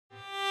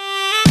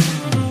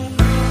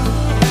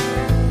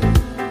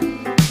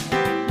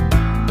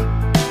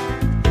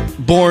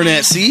Born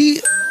at sea,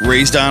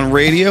 raised on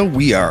radio,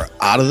 we are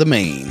out of the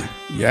main.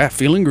 Yeah,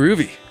 feeling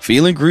groovy.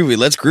 Feeling groovy.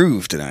 Let's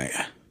groove tonight.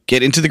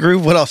 Get into the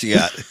groove. What else you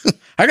got?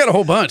 I got a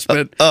whole bunch,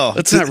 but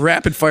let's not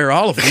rapid fire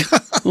all of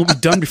them. We'll be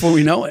done before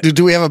we know it.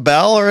 Do we have a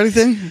bell or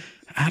anything?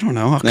 I don't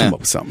know. I'll come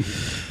up with something.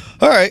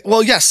 All right.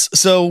 Well, yes.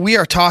 So we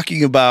are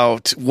talking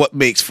about what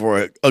makes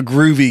for a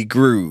groovy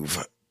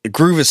groove. A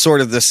groove is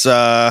sort of this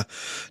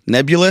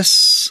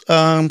nebulous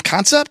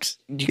concept.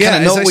 You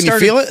kind of know when you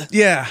feel it.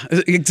 Yeah,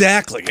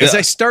 exactly. As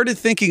I started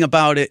thinking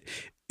about it,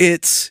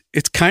 it's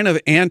kind of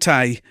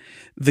anti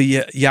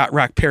the yacht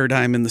rock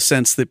paradigm in the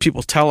sense that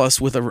people tell us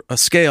with a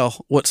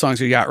scale what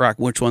songs are yacht rock,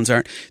 which ones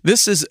aren't.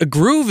 This is a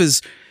groove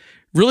is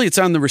really it's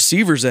on the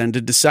receiver's end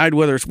to decide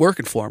whether it's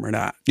working for them or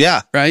not.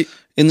 Yeah, right.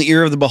 In the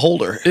ear of the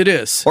beholder, it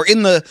is, or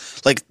in the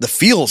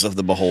feels of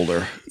the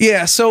beholder.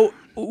 Yeah. So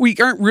we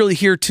aren't really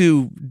here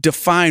to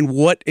define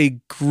what a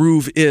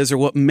groove is or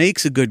what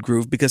makes a good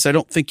groove, because I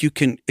don't think you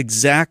can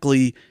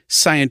exactly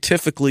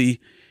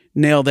scientifically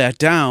nail that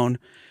down.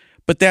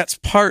 But that's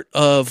part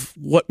of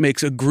what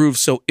makes a groove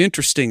so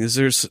interesting is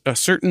there's a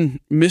certain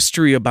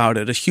mystery about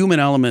it, a human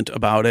element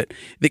about it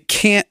that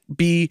can't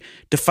be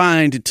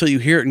defined until you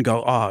hear it and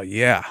go, oh,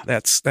 yeah,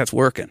 that's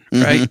working,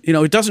 right? You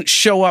know, it doesn't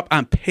show up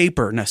on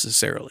paper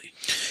necessarily.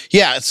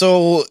 Yeah,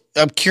 so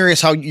I'm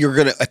curious how you're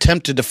going to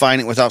attempt to define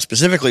it without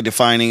specifically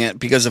defining it,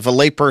 because if a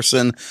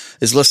layperson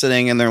is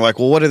listening and they're like,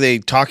 well, what are they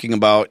talking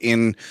about?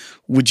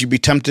 Would you be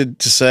tempted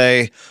to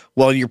say,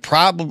 well, you're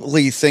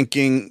probably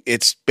thinking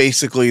it's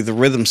basically the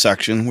rhythm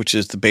section, which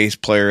is the bass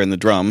player and the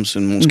drums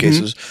in most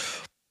cases,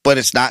 but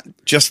it's not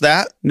just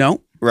that?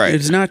 No, right.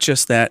 It's not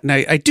just that. And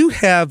I do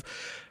have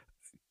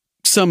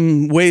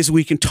some ways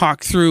we can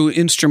talk through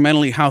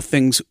instrumentally how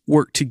things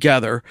work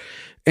together.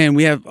 And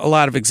we have a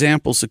lot of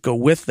examples that go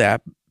with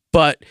that.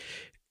 But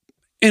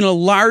in a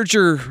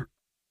larger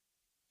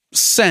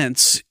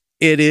sense,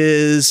 it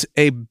is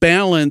a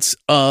balance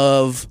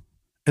of,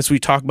 as we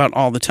talk about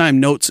all the time,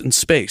 notes and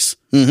space,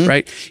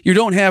 right? You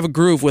don't have a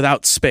groove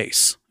without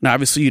space. Now,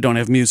 obviously, you don't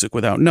have music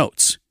without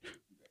notes.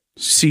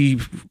 See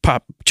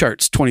Pop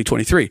Charts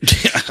 2023.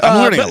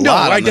 I'm learning a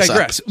lot on this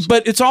digress. episode.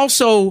 But it's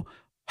also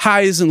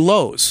highs and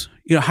lows.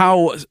 You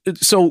know,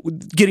 so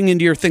getting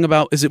into your thing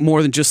about, is it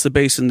more than just the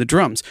bass and the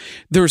drums?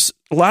 There's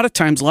a lot of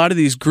times, a lot of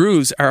these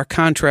grooves are a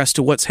contrast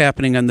to what's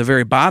happening on the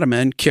very bottom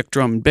end, kick,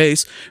 drum, and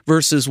bass,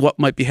 versus what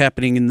might be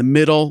happening in the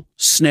middle,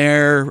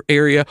 snare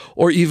area,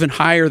 or even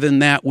higher than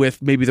that with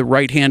maybe the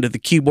right hand of the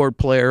keyboard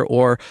player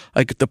or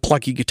like the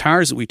plucky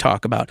guitars that we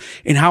talk about,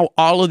 and how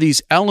all of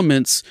these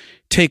elements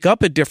take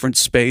up a different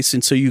space.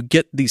 And so you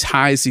get these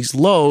highs, these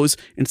lows,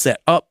 and it's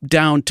that up,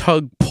 down,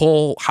 tug,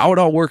 pull, how it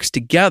all works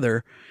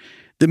together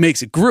that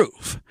makes it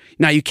groove.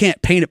 Now, you can't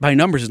paint it by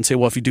numbers and say,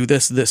 well, if you do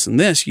this, this, and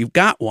this, you've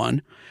got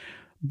one.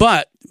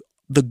 But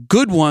the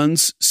good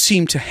ones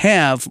seem to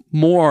have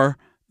more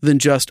than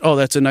just, oh,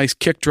 that's a nice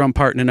kick drum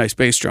part and a nice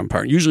bass drum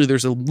part. Usually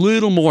there's a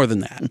little more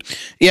than that.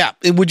 Yeah.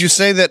 Would you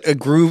say that a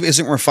groove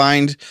isn't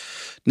refined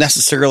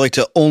necessarily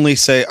to only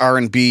say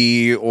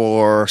R&B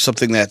or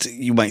something that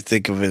you might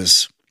think of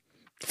as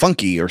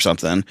funky or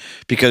something?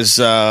 Because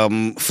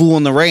Fool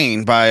in the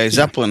Rain by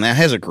Zeppelin, that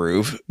has a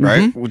groove,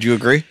 right? Would you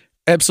agree?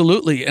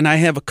 Absolutely. And I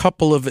have a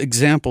couple of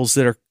examples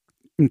that are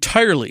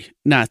entirely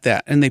not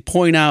that. And they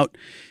point out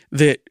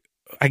that,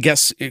 I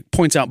guess it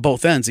points out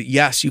both ends, that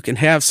yes, you can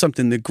have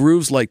something that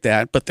grooves like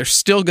that, but there's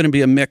still going to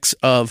be a mix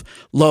of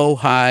low,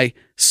 high,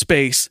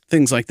 space,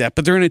 things like that.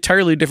 But they're an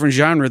entirely different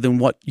genre than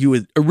what you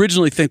would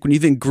originally think. When you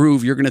think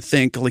groove, you're going to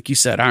think, like you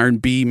said,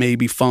 R&B,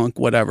 maybe funk,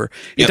 whatever.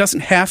 It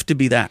doesn't have to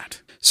be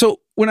that.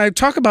 So when I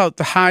talk about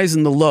the highs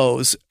and the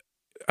lows,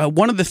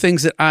 one of the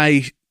things that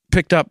I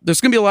picked up, there's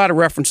going to be a lot of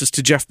references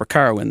to Jeff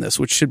Porcaro in this,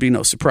 which should be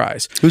no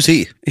surprise. Who's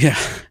he? Yeah.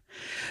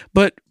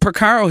 But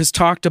Porcaro has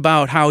talked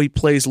about how he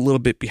plays a little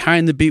bit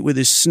behind the beat with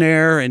his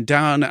snare and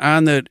down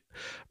on the,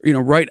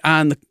 right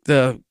on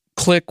the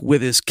click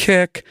with his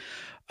kick.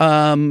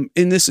 And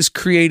this is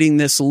creating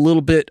this a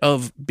little bit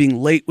of being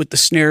late with the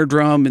snare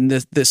drum and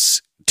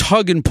this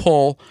tug and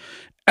pull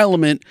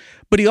element.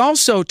 But he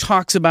also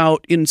talks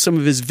about in some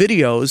of his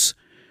videos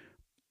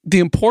the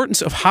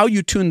importance of how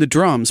you tune the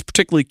drums,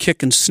 particularly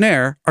kick and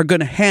snare, are going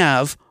to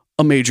have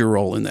a major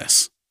role in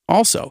this.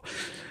 Also,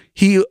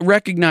 he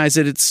recognized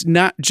that it's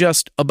not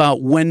just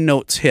about when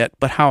notes hit,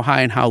 but how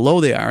high and how low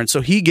they are. And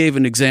so he gave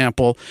an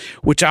example,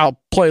 which I'll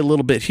play a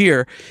little bit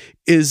here,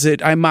 is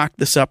that I mocked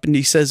this up, and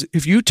he says,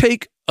 if you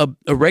take a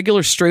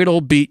regular straight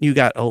old beat and you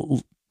got a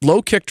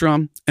low kick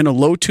drum and a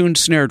low tuned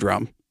snare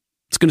drum,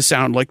 it's going to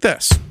sound like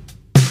this.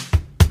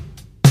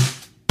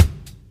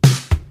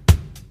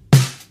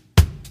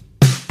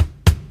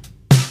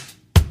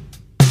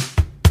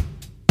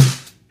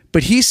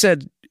 But he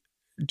said,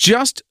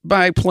 just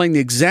by playing the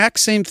exact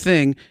same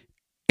thing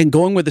and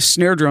going with a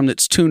snare drum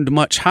that's tuned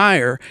much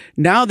higher,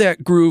 now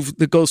that groove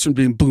that goes from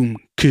being boom,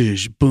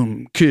 kish,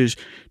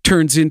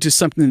 turns into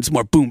something that's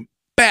more boom,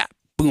 bap,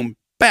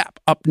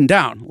 up and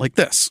down, like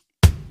this.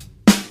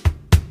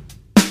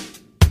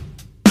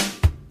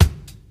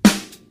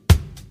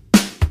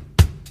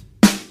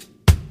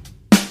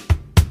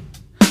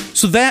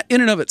 So that in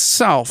and of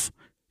itself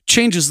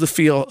changes the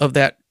feel of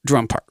that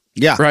drum part.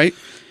 Yeah. Right?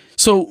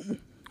 So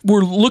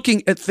we're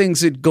looking at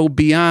things that go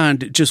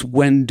beyond just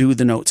when do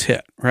the notes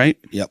hit, right?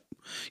 Yep.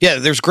 Yeah,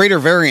 there's greater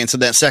variance in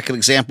that second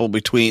example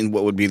between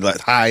what would be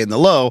the high and the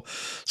low.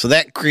 So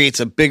that creates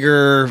a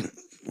bigger,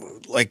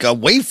 like a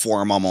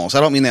waveform almost.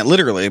 I don't mean that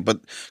literally,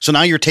 but so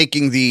now you're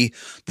taking the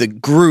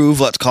groove,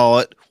 let's call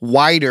it,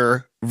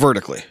 wider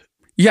vertically.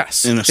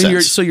 Yes. In a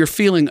sense. So you're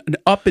feeling an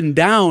up and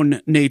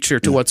down nature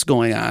to what's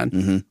going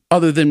on,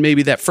 other than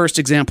maybe that first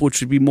example,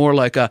 which would be more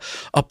like a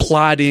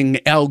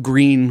plodding Al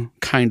Green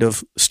kind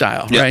of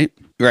style, right?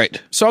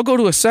 Right. So I'll go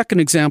to a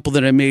second example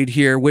that I made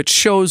here, which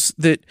shows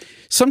that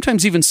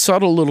sometimes even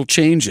subtle little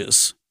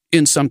changes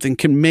in something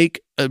can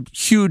make a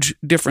huge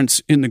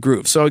difference in the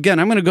groove. So again,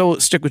 I'm going to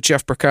stick with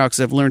Jeff Porcaro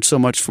because I've learned so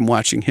much from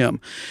watching him.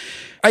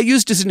 I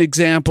used as an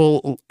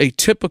example a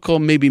typical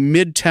maybe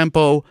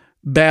mid-tempo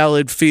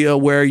ballad feel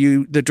where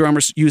the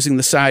drummer's using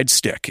the side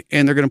stick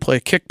and they're going to play a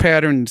kick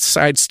pattern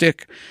side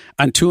stick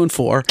on 2 and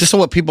 4. Just so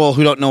what people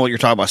who don't know what you're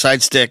talking about,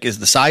 side stick is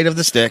the side of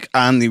the stick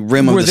on the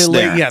rim of the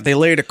snare. They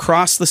lay it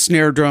across the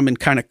snare drum and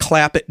kind of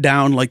clap it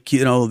down like,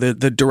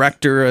 the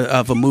director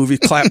of a movie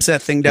claps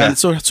that thing down.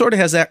 So it sort of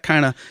has that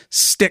kind of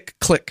stick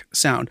click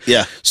sound.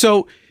 Yeah.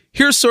 So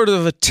here's sort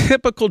of a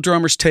typical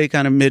drummer's take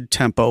on a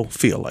mid-tempo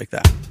feel like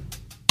that.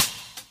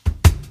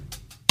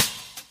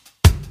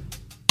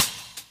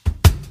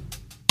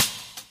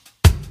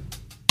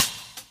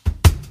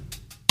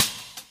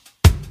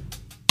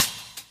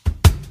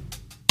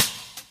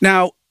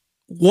 Now,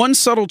 one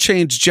subtle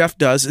change Jeff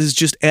does is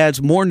just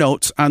adds more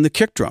notes on the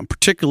kick drum.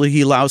 Particularly,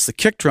 he allows the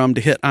kick drum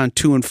to hit on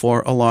 2 and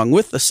 4 along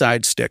with the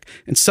side stick.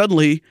 And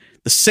suddenly,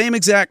 the same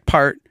exact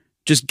part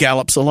just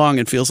gallops along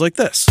and feels like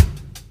this.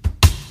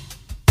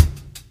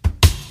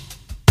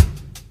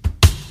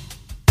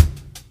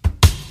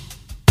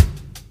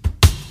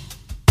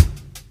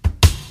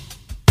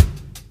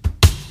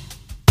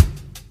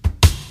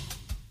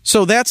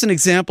 So that's an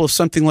example of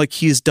something like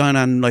he's done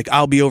on like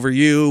I'll Be Over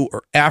You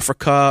or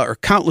Africa or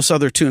countless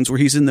other tunes where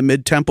he's in the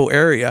mid-tempo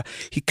area.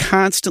 He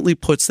constantly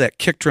puts that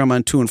kick drum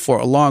on 2 and 4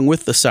 along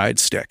with the side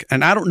stick.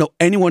 And I don't know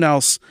anyone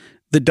else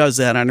that does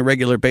that on a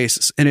regular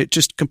basis. And it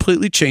just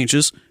completely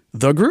changes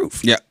the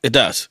groove. Yeah, it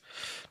does.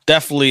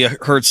 Definitely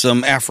heard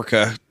some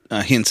Africa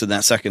hints in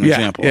that second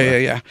example.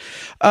 Yeah.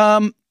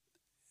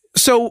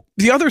 So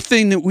the other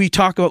thing that we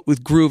talk about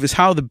with groove is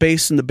how the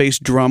bass and the bass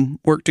drum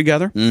work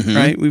together,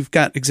 right? We've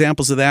got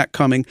examples of that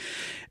coming.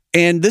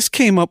 And this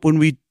came up when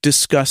we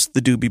discussed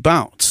the doobie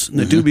bounce. And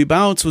the doobie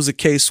bounce was a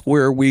case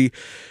where we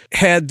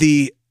had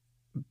the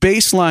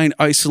bass line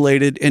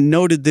isolated and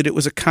noted that it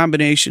was a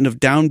combination of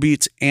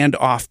downbeats and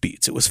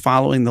offbeats. It was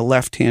following the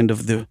left hand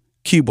of the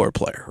keyboard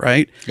player,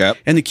 right? Yep.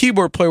 And the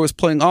keyboard player was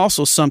playing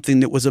also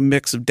something that was a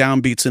mix of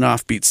downbeats and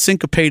offbeats,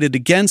 syncopated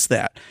against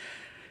that.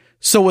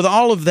 So with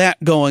all of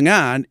that going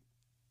on,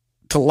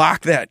 to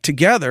lock that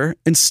together,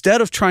 instead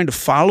of trying to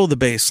follow the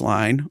bass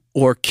line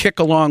or kick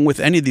along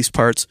with any of these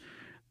parts,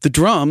 the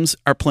drums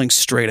are playing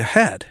straight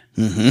ahead.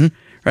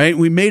 Right?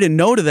 We made a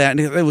note of that, and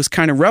it was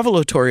kind of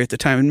revelatory at the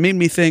time and made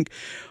me think,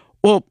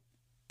 well,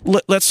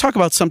 let's talk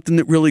about something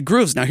that really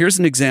grooves. Now, here's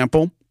an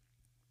example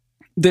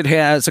that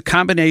has a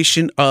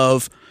combination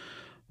of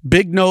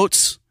big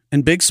notes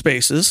and big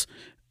spaces,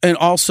 and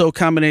also a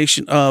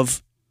combination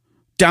of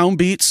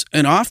downbeats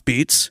and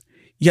offbeats,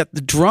 yet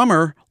the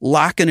drummer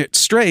locking it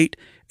straight.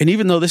 And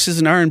even though this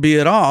isn't R&B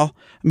at all,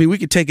 I mean, we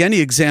could take any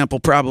example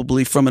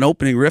probably from an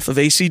opening riff of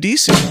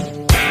AC/DC.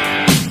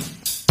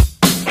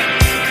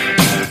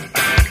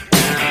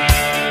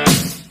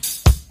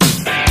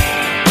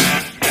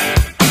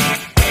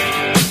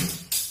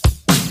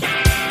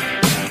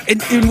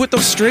 And with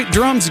those straight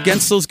drums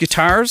against those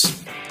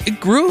guitars, it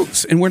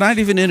grooves. And we're not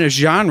even in a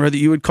genre that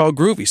you would call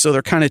groovy. So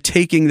they're kind of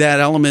taking that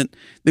element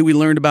that we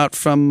learned about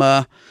from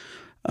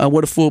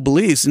What a Fool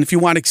Believes. And if you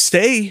want to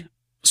stay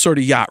sort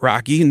of yacht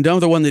rocky, and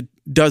another one that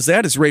does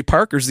that is Ray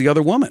Parker's The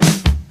Other Woman.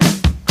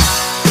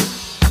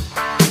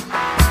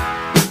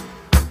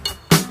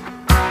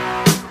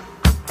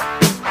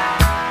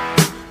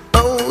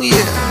 Oh,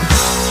 yeah.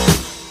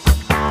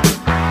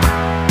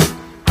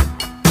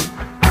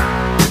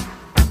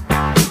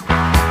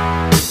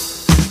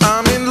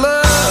 I'm in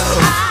love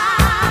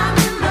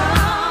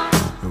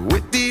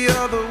with the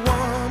other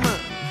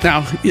woman.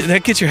 Now,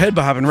 that gets your head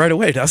bobbing right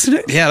away, doesn't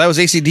it? Yeah, that was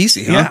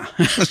AC/DC, huh? Yeah.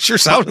 It sure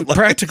sounded like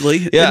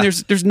practically. Yeah. And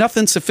there's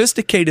nothing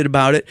sophisticated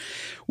about it,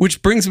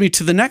 which brings me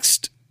to the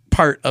next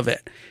part of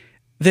it.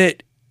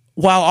 That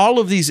while all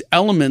of these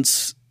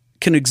elements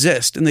can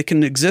exist, and they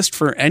can exist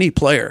for any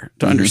player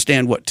to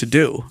understand what to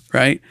do,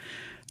 right?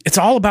 It's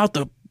all about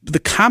the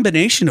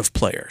combination of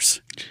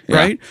players,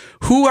 right?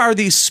 Who are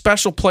these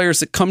special players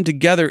that come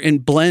together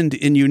and blend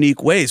in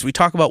unique ways? We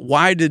talk about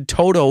why did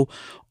Toto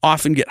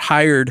often get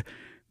hired,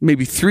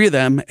 maybe 3 of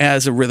them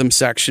as a rhythm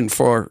section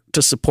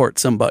to support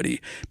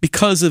somebody,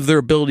 because of their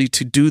ability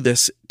to do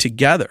this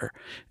together.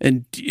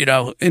 And,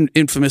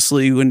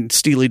 infamously when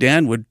Steely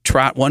Dan would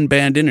trot one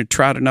band in and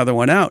trot another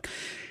one out,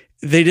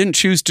 they didn't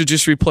choose to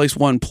just replace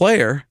one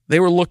player. They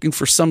were looking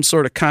for some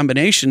sort of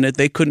combination that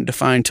they couldn't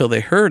define till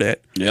they heard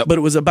it. Yep. But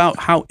it was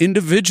about how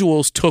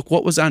individuals took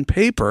what was on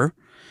paper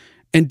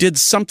and did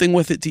something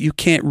with it that you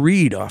can't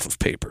read off of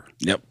paper.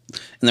 Yep.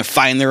 And they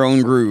find their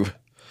own groove.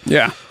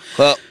 Yeah.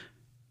 Well,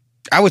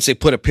 I would say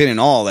put a pin in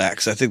all that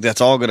because I think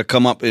that's all going to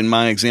come up in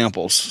my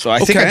examples. So I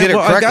think I did it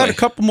correctly. I got a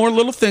couple more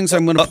little things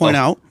I'm going to point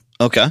out.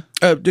 Okay.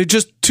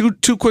 Just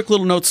two quick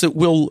little notes that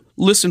we'll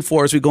listen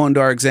for as we go into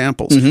our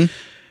examples.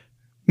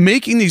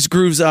 Making these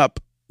grooves up,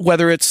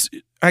 whether it's,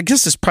 I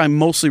guess this probably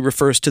mostly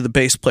refers to the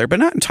bass player, but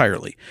not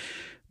entirely.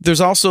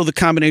 There's also the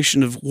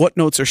combination of what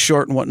notes are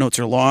short and what notes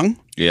are long,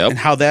 and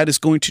how that is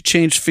going to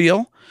change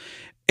feel.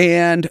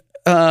 And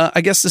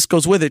I guess this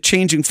goes with it,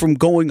 changing from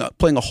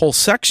playing a whole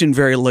section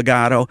very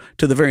legato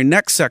to the very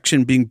next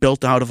section being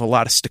built out of a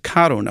lot of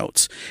staccato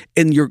notes.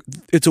 And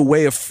it's a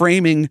way of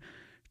framing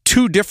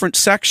two different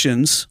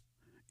sections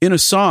in a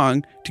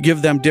song to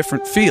give them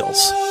different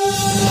feels.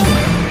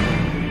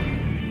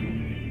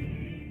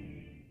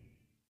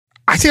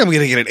 I think I'm going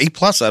to get an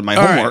A+ on my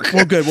homework. Right.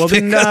 Well, good. Well,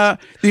 then,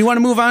 do you want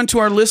to move on to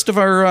our list of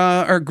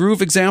our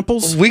groove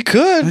examples? We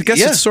could. I guess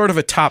it's sort of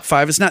a top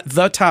 5. It's not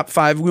the top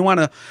 5. We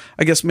want to,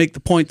 I guess, make the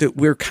point that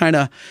we're kind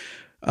of,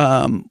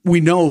 we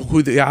know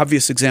who the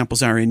obvious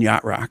examples are in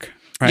yacht rock.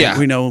 Right? Yeah.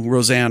 We know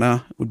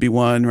Rosanna would be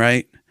one,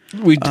 right?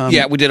 We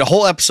did a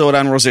whole episode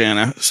on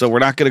Rosanna, so we're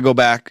not going to go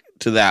back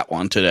to that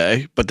one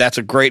today. But that's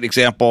a great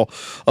example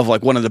of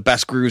like one of the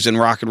best grooves in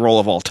rock and roll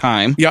of all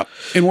time. Yep.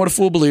 And What a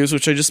Fool Believes,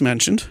 which I just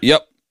mentioned.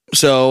 Yep.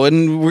 So,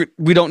 and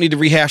we don't need to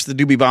rehash the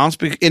Doobie Bounce.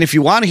 And if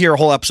you want to hear a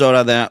whole episode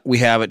on that, we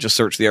have it. Just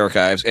search the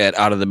archives at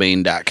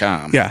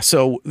outofthemain.com. Yeah.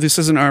 So this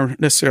isn't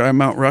necessarily our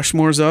Mount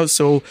Rushmore's of.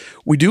 So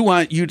we do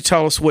want you to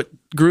tell us what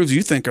grooves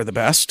you think are the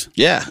best.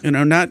 Yeah. You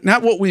know, not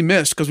what we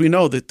missed, because we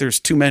know that there's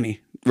too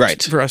many.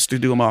 Right. For us to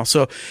do them all.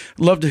 So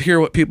love to hear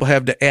what people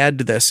have to add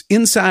to this,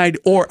 inside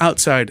or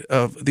outside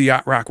of the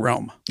yacht rock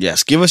realm.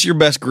 Yes. Give us your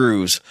best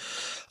grooves.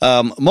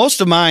 Most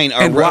of mine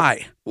are. And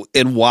why.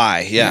 And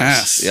why.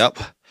 Yes. Yep.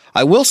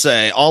 I will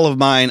say all of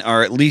mine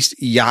are at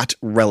least yacht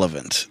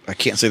relevant. I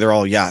can't say they're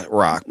all yacht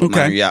rock, but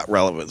mine are yacht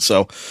relevant.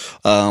 So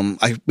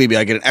maybe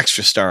I get an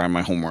extra star on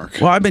my homework.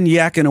 Well, I've been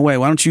yakking away.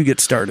 Why don't you get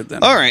started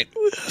then? All right.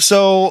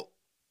 So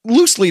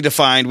loosely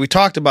defined, we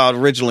talked about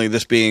originally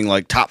this being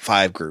like top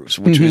 5 grooves,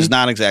 which is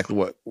not exactly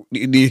what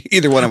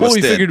either one of us did. Well,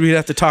 we figured we'd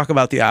have to talk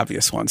about the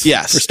obvious ones.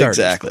 Yes, for starters,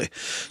 exactly.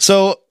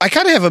 So I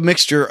kind of have a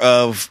mixture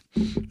of,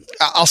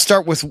 I'll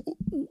start with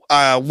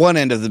one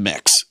end of the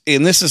mix,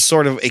 and this is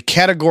sort of a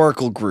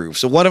categorical groove.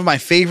 So one of my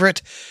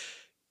favorite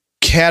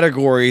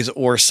categories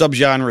or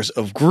subgenres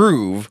of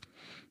groove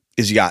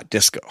is yacht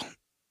disco.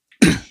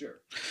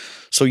 Sure.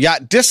 So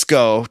yacht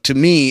disco to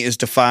me is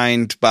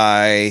defined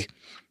by,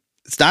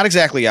 it's not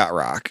exactly yacht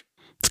rock.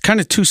 It's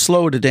kind of too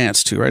slow to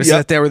dance to, right? Is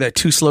that there with that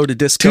too slow to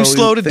disco? Too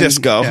slow to thing?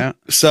 disco. Yeah.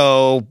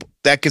 So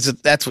that gets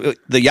it, that's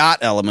the yacht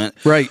element.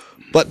 Right.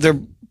 But they're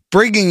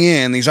bringing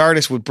in, these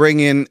artists would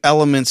bring in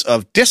elements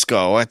of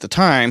disco at the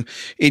time.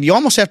 And you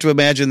almost have to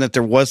imagine that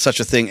there was such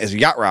a thing as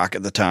yacht rock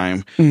at the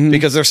time,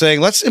 because they're saying,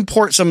 let's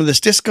import some of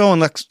this disco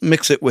and let's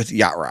mix it with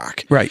yacht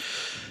rock. Right.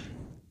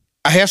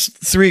 I have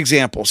 3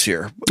 examples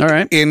here. All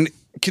right. And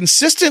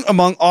consistent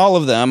among all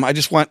of them, I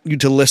just want you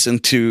to listen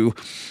to,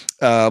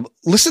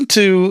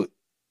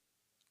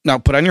 now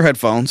put on your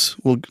headphones.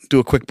 We'll do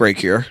a quick break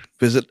here.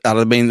 Visit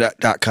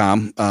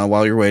outofthemain.com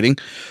while you're waiting.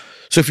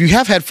 So if you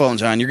have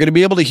headphones on, you're going to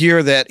be able to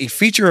hear that a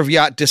feature of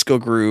yacht disco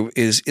groove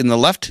is in the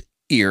left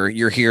ear,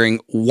 you're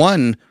hearing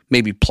one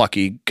maybe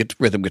plucky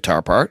rhythm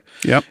guitar part.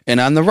 Yep. And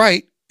on the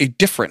right, a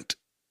different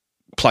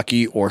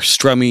plucky or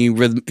strummy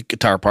rhythmic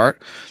guitar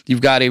part.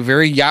 You've got a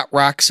very yacht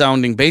rock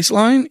sounding bass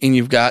line, and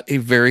you've got a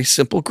very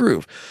simple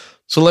groove.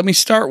 So let me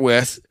start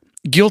with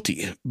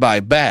Guilty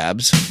by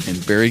Babs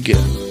and Barry Gibb.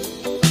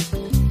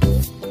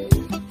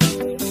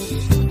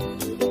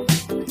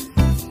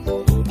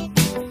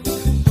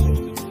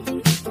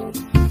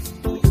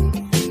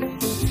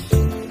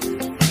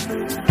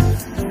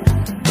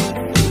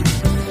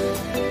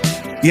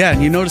 Yeah,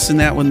 and you notice in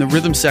that when the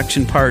rhythm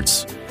section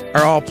parts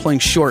are all playing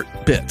short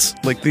bits,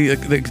 like the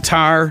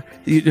guitar,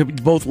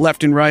 both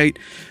left and right,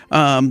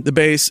 the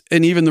bass,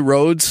 and even the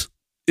Rhodes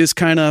is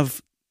kind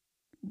of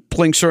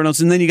playing short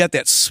notes, and then you got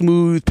that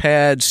smooth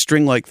pad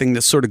string-like thing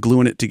that's sort of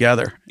gluing it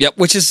together. Yep,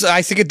 which is,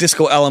 I think, a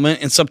disco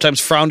element and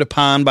sometimes frowned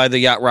upon by the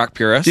yacht rock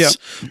purists.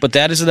 Yep. But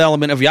that is an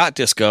element of yacht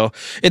disco.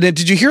 And then,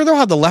 did you hear, though,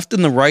 how the left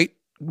and the right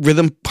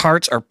rhythm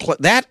parts are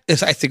that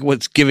is, I think,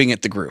 what's giving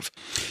it the groove.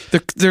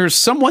 They're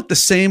somewhat the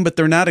same, but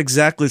they're not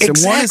exactly the same.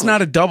 Exactly. One is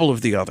not a double of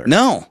the other.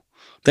 No,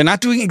 they're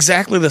not doing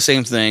exactly the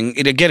same thing.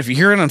 And again, if you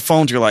hear it on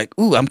phones, you're like,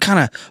 ooh, I'm kind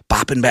of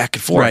bopping back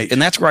and forth. Right. And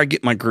that's where I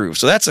get my groove.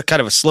 So that's a kind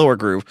of a slower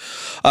groove.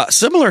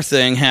 Similar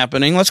thing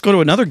happening. Let's go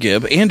to another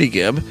Gibb, Andy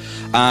Gibb,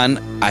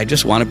 on I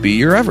Just Want to Be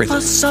Your Everything.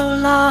 For so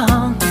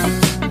long,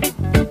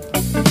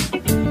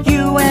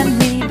 you and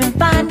me been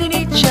finding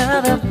each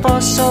other for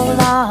so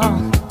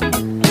long.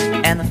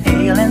 And the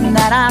feeling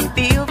that I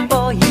feel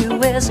for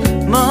you is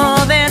more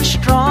than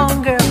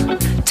stronger.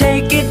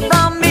 Take it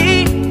from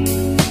me,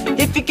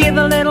 if you give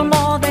a little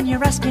more than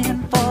you're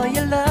asking for.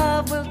 Your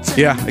love will turn.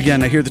 Yeah,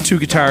 again, I hear the two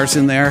guitars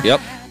in there. Yep.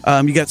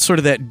 You got sort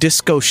of that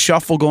disco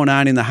shuffle going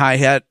on in the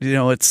hi-hat. You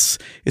know, it's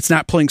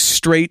not playing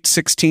straight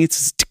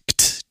 16ths.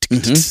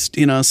 It's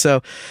you know,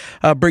 so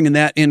bringing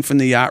that in from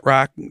the yacht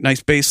rock,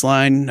 nice bass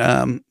line.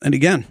 And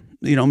again,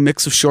 you know,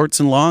 mix of shorts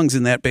and longs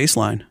in that bass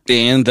line.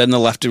 And then the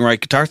left and right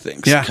guitar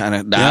things. Yeah. Kind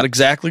of not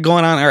exactly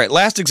going on. All right,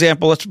 last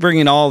example. Let's bring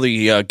in all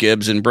the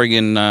Gibbs and bring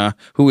in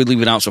who we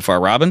leaving out so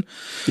far, Robin?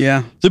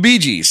 Yeah. The Bee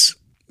Gees.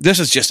 This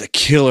is just a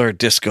killer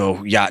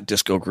disco, yacht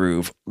disco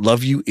groove.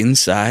 Love You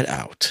Inside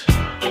Out.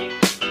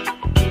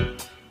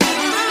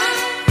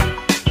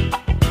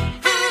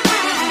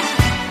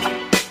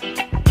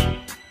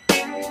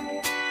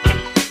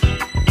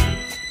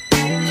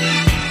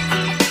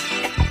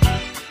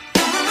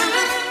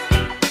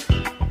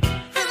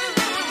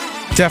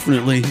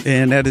 Definitely,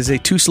 and that is a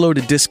Too Slow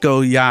to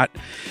Disco yacht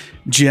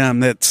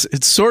gem. It's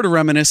sort of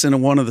reminiscent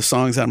of one of the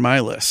songs on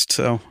my list.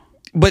 So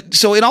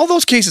in all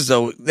those cases,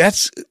 though,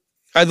 that's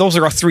those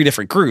are all three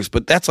different grooves.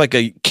 But that's like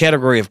a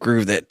category of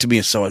groove that to me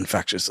is so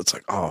infectious. It's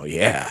like, oh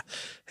yeah,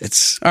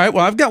 it's all right.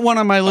 Well, I've got one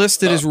on my list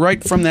that is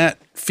right from that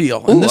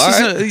feel. And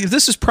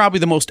this is probably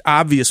the most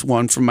obvious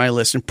one from my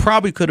list, and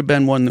probably could have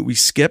been one that we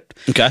skipped.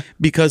 Okay,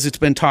 because it's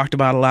been talked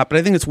about a lot. But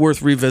I think it's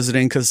worth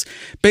revisiting because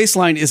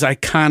bassline is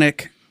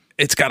iconic.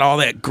 It's got all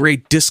that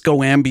great disco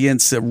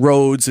ambience, the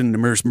Rhodes, and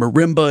there's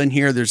marimba in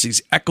here. There's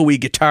these echoey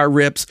guitar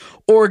rips,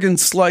 organ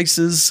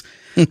slices,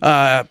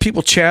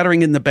 people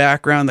chattering in the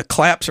background. The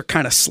claps are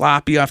kind of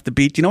sloppy off the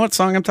beat. Do you know what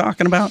song I'm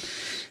talking about?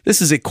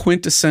 This is a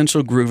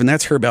quintessential groove, and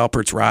that's Herb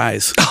Alpert's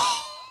Rise.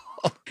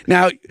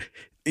 Now,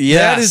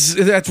 yes.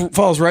 that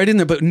falls right in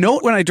there. But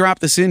note when I drop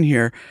this in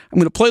here, I'm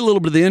going to play a little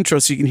bit of the intro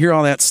so you can hear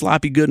all that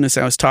sloppy goodness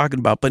I was talking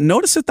about. But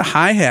notice that the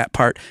hi-hat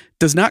part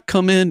does not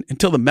come in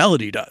until the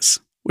melody does,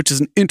 which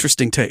is an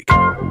interesting take.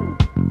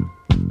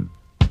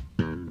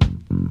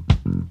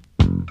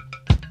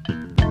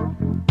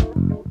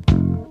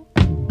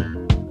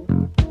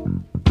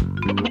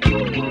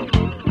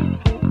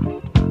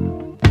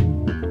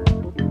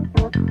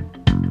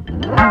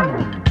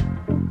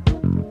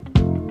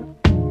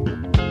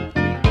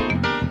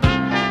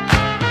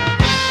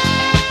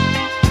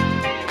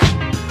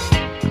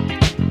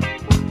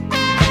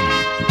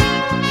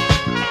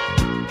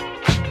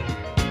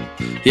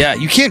 Yeah,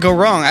 you can't go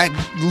wrong.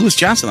 Lewis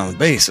Johnson on the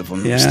bass, if I'm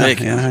not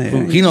mistaken.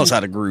 Yeah. He knows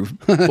how to groove.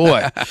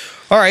 Boy.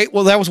 All right.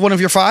 Well, that was one of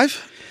your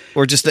five?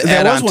 Or just to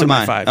add on to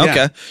mine? Five, okay.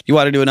 Yeah. You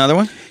want to do another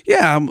one?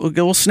 Yeah,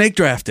 we'll snake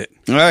draft it.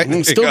 All right.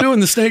 I'm still doing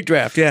the snake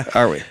draft, yeah.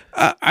 Are we?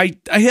 I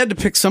had to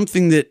pick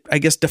something that I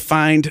guess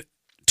defined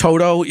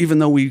Toto, even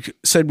though we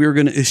said we were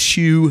going to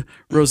eschew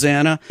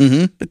Rosanna.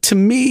 Mm-hmm. But to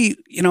me,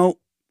 you know,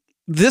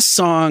 this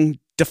song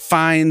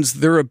defines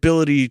their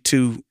ability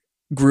to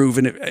groove,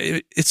 and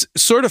it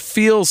sort of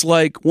feels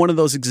like one of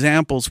those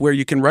examples where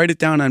you can write it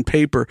down on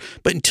paper,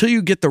 but until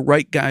you get the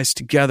right guys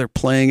together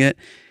playing it,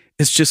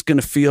 it's just going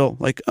to feel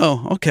like,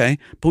 oh, okay.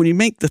 But when you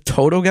make the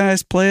Toto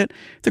guys play it,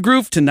 the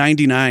groove to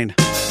 99.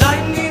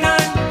 99,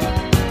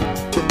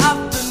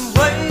 I've been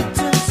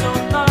waiting so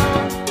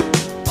long.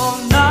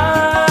 Oh,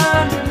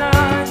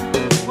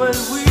 99, well,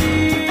 we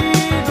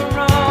the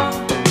wrong.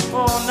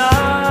 Oh,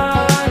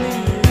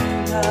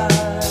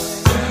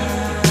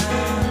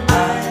 99,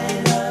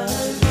 I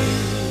love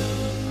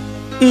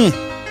you.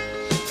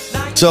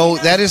 So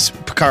that is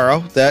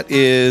Porcaro. That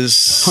is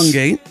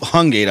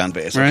Hungate on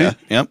bass. Right. Okay.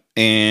 Yep.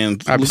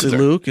 And obviously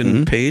Luke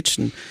and Paige.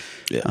 And,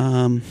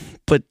 yeah.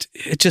 But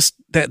it just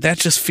that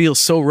just feels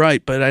so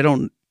right. But I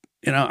don't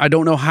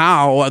know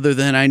how other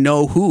than I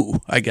know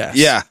who, I guess.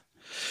 Yeah.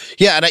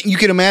 Yeah. And you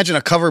can imagine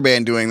a cover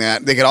band doing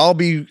that. They could all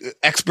be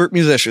expert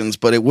musicians,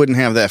 but it wouldn't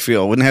have that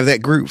feel. It wouldn't have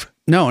that groove.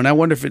 No. And I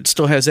wonder if it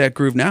still has that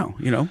groove now,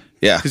 you know?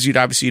 Yeah. Because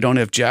you don't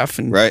have Jeff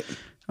and right.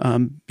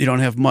 You don't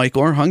have Mike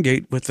or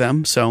Hungate with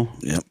them. So,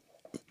 yep.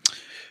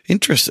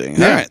 Interesting.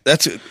 Yeah. All right.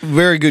 That's a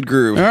very good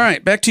groove. All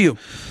right. Back to you.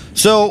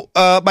 So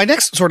my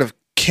next sort of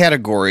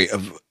category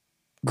of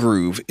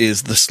groove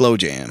is the slow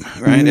jam,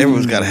 right?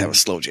 Everyone's got to have a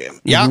slow jam.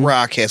 Yacht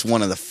rock has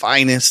one of the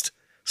finest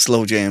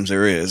slow jams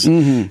there is.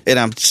 And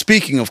I'm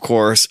speaking, of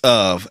course,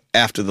 of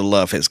After the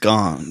Love Has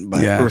Gone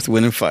by Earth,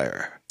 Wind, and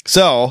Fire.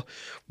 So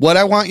what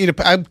I want you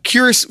to, I'm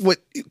curious what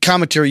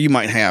commentary you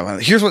might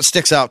have. Here's what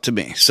sticks out to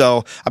me.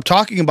 So I'm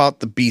talking about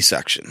the B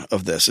section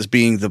of this as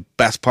being the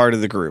best part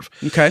of the groove.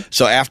 Okay.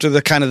 So after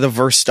the kind of the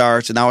verse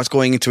starts and now it's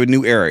going into a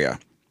new area.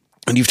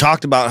 And you've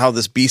talked about how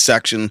this B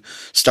section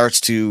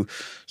starts to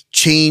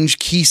change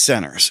key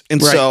centers.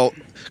 And so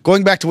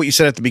going back to what you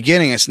said at the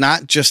beginning, it's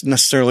not just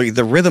necessarily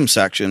the rhythm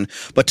section,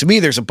 but to me,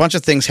 there's a bunch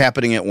of things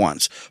happening at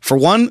once. For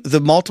one,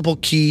 the multiple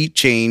key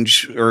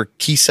change or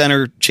key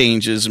center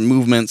changes and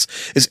movements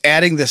is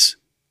adding this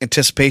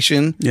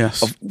anticipation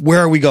of where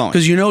are we going?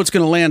 Because you know it's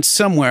going to land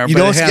somewhere, but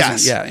it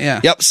hasn't.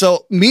 Yeah. Yep.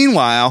 So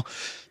meanwhile,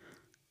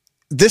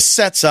 this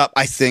sets up,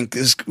 I think,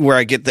 is where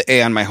I get the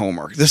A on my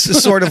homework. This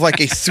is sort of like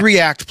a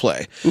 3-act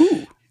play.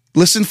 Ooh.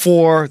 Listen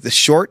for the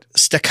short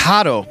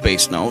staccato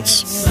bass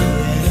notes.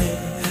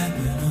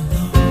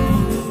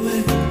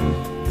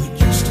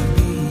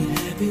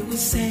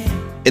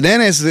 And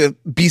then as the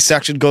B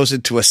section goes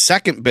into a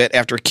second bit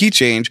after a key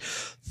change,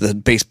 the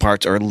bass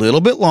parts are a little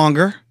bit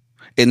longer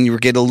and you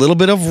get a little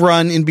bit of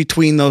run in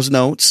between those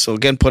notes. So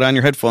again, put on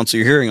your headphones so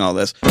you're hearing all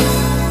this.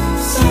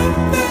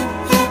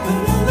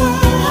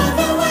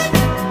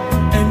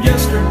 And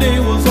yesterday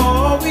was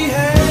all we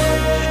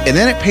had. And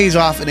then it pays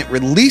off and it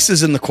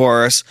releases in the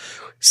chorus.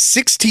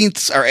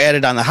 16ths are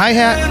added on the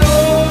hi-hat.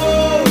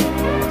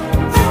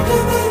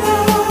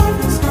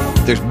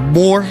 There's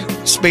more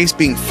space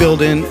being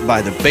filled in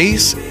by the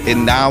bass,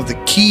 and now the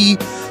key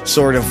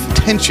sort of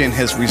tension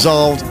has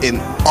resolved, and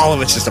all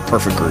of it's just a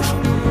perfect groove.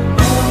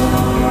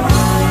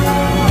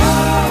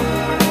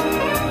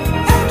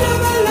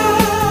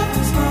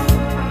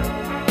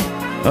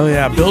 Oh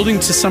yeah, building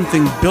to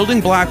something, building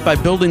block by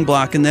building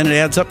block, and then it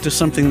adds up to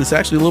something that's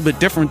actually a little bit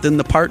different than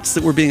the parts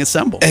that were being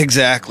assembled.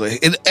 Exactly.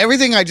 And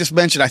everything I just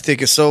mentioned, I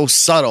think, is so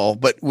subtle,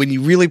 but when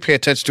you really pay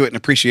attention to it and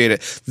appreciate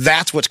it,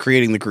 that's what's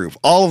creating the groove.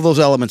 All of those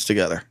elements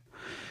together.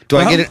 Do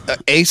I get an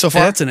A so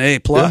far? That's an A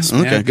plus.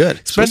 Yeah? Man. Okay, good.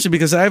 Especially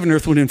because I have an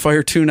Earth, Wind, and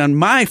Fire tune on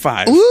my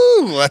 5.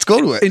 Ooh, let's go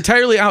to it.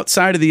 Entirely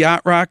outside of the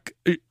yacht rock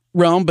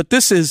realm, but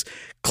this is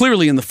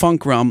clearly in the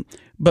funk realm.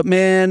 But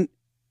man,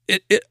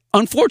 it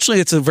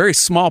unfortunately, it's a very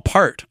small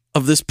part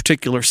of this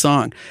particular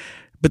song.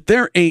 But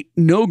there ain't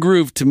no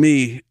groove to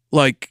me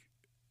like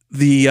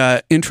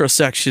the intro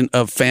section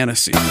of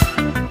Fantasy.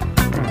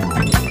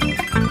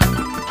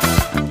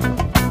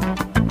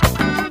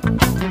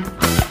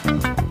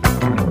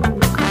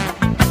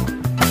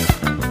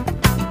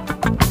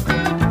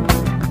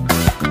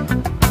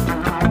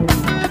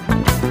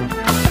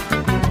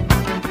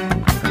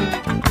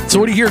 So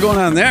what do you hear going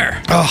on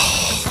there?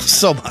 Oh,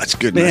 so much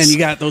goodness. Man, you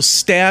got those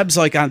stabs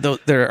like on the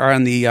there are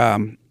on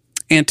the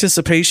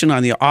anticipation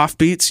on the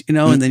offbeats, you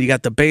know, and then you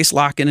got the bass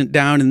locking it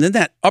down, and then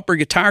that upper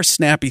guitar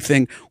snappy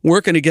thing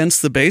working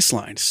against the bass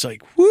line. It's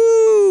like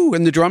woo,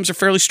 and the drums are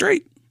fairly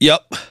straight.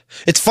 Yep.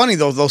 It's funny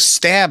though; those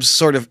stabs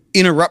sort of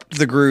interrupt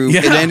the groove,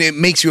 Yeah. and then it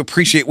makes you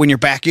appreciate when you're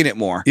back in it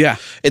more. Yeah.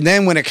 And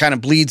then when it kind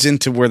of bleeds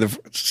into where the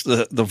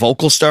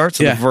vocal starts,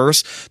 and Yeah. the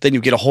verse, then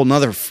you get a whole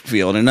nother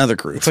feel and another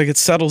groove. It's like it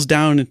settles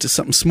down into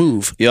something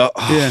smooth. Yep.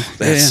 Yeah.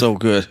 That's Yeah. so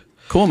good.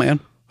 Cool,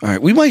 man. All right,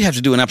 we might have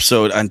to do an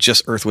episode on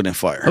just Earth, Wind, and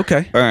Fire.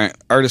 Okay. All right,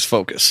 artist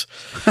focus.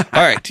 All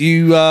right, do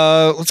you?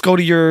 Let's go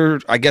to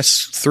your, I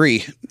guess,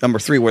 number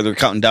 3, whether they're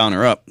counting down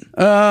or up.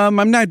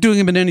 I'm not doing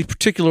them in any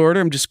particular order.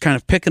 I'm just kind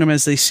of picking them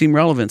as they seem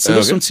relevant. So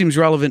this Okay. one seems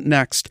relevant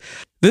next.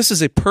 This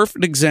is a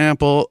perfect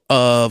example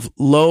of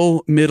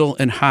low, middle,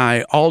 and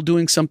high all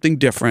doing something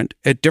different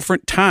at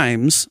different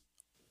times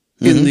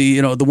in the,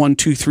 you know, the 1,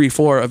 2, 3,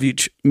 4 of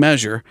each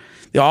measure.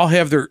 They all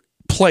have their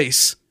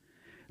place,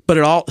 but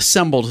it all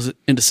assembles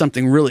into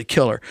something really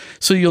killer.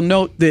 So you'll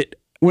note that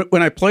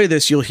when I play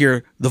this, you'll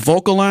hear the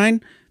vocal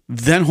line,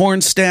 then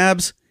horn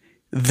stabs,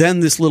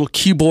 then this little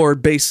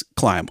keyboard bass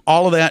climb,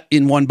 all of that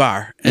in one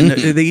bar. And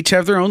they each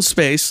have their own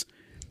space.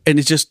 And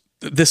it's just,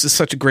 this is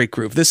such a great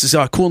groove. This is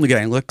Cool in the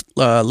Gang.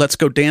 Let's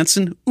Go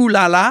Dancing. Ooh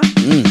la la.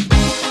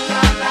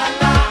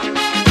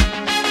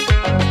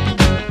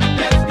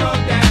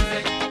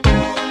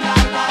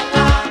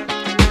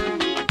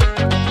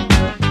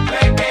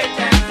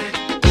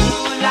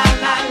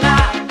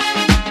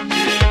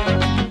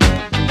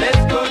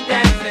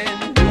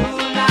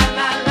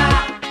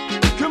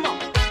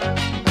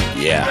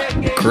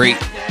 Yeah, great.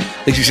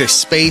 Like you say,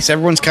 space.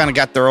 Everyone's kind of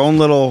got their own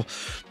little,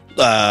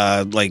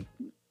 like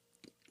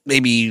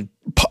maybe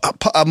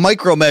a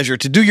micro measure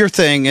to do your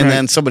thing, and Right.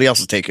 then somebody else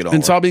will take it over.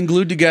 And it's all being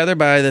glued together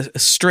by the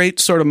straight,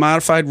 sort of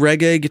modified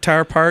reggae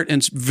guitar part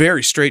and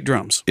very straight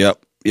drums. Yep.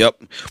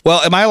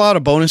 Well, am I allowed a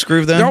bonus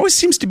groove then? There always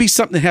seems to be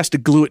something that has to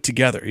glue it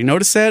together. You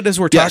notice that as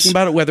we're Yes. talking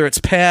about it, whether it's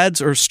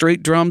pads or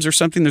straight drums or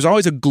something, there's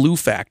always a glue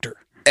factor.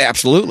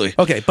 Absolutely.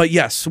 Okay, but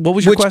yes, what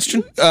was your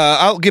question?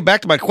 I'll get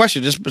back to my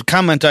question. Just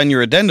comment on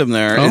your addendum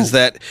there is Oh.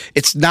 that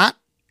it's not,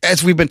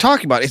 as we've been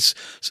talking about,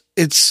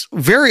 it's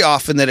very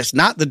often that it's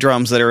not the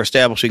drums that are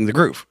establishing the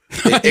groove.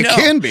 It know.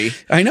 can be.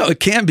 I know it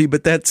can be,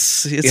 but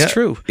it's Yeah.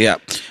 true. Yeah.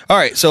 All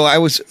right. So I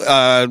was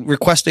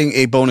requesting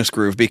a bonus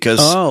groove because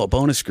Oh,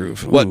 bonus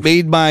groove. what Ooh.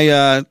 made my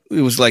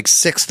it was like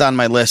 6th on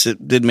my list.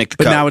 It did make the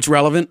But cut. now it's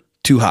relevant.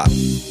 Too hot.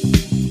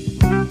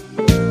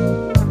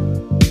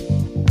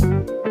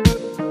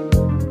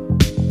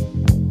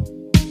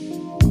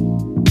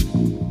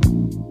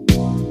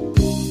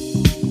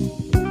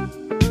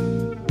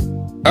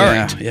 All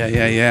right.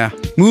 Yeah.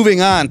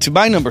 Moving on to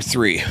my number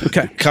 3.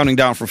 Okay. Counting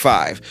down from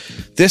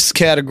 5. This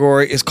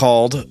category is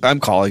called, I'm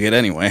calling it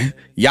anyway,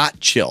 Yacht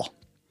Chill.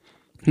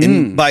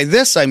 And by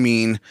this, I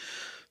mean,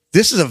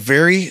 this is a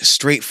very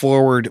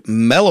straightforward,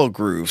 mellow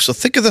groove. So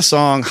think of the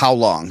song How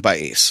Long by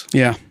Ace.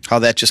 Yeah. How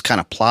that just kind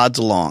of plods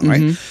along,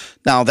 right?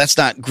 Now, that's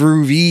not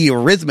groovy or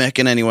rhythmic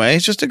in any way.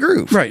 It's just a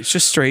groove. Right. It's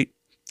just straight.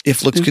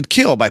 If Looks Could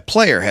Kill by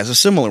Player has a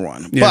similar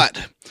one. Yeah.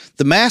 But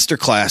the master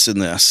class in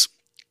this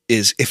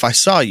is If I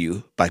Saw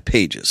You by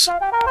Pages.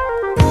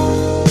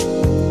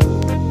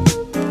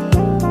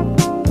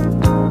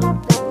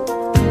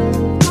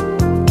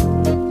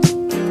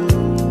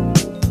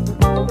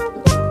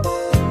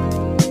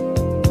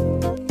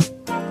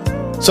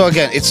 So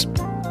again, it's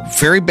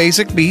very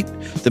basic beat.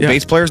 The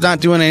bass player's not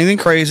doing anything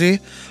crazy.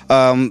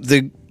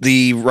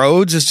 The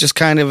Rhodes is just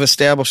kind of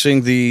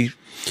establishing the.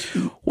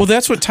 Well,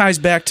 that's what ties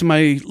back to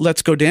my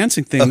 "Let's Go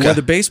Dancing" thing, where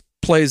the bass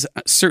plays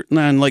certain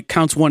on like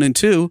counts 1 and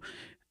 2,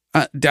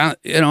 down,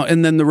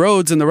 and then the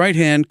Rhodes in the right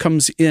hand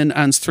comes in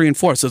on 3 and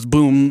 4. So it's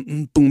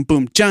boom, boom,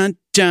 boom, ja,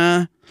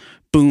 ja,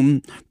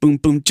 boom, boom,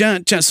 boom, ja,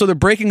 ja. So they're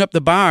breaking up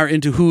the bar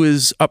into who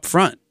is up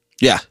front.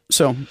 Yeah.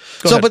 So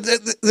ahead. But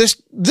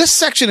this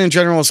section in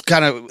general is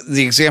kind of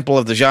the example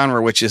of the genre,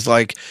 which is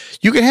like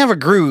you can have a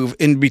groove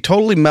and be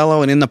totally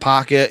mellow and in the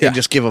pocket and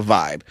just give a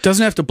vibe.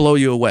 Doesn't have to blow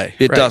you away.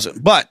 It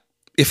doesn't. But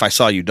If I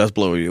Saw You does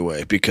blow you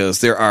away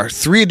because there are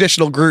 3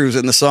 additional grooves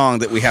in the song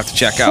that we have to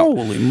check out.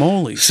 Holy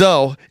moly.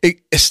 So it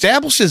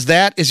establishes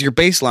that as your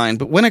bass line,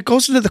 but when it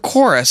goes into the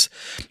chorus,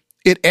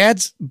 it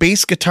adds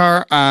bass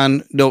guitar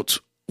on notes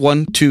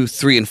 1, 2,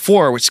 3, and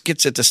 4, which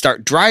gets it to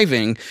start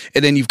driving,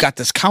 and then you've got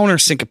this counter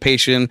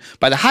syncopation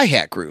by the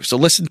hi-hat groove. So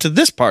listen to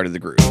this part of the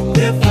groove.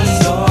 If I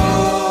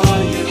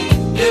saw you,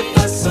 if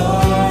I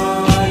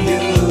saw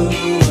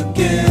you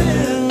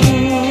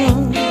again.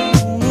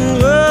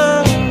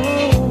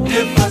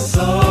 If I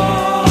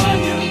saw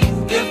you,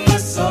 if I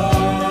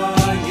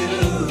saw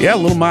you. Yeah, a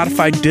little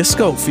modified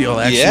disco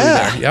feel actually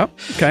there. Yep.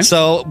 Okay.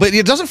 So, but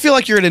it doesn't feel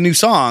like you're in a new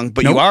song,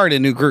 but you are in a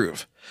new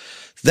groove.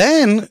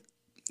 Then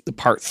the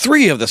part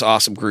 3 of this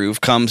awesome groove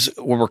comes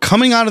where we're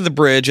coming out of the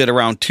bridge at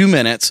around 2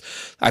 minutes.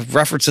 I've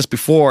referenced this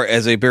before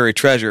as a buried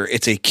treasure.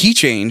 It's a key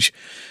change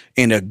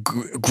and a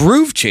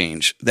groove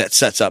change that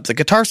sets up the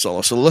guitar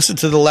solo. So listen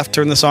to the left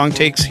turn the song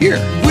takes here.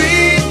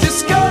 We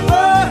discover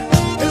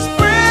as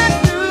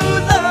brand new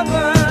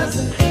lovers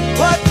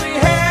what we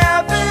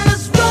have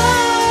is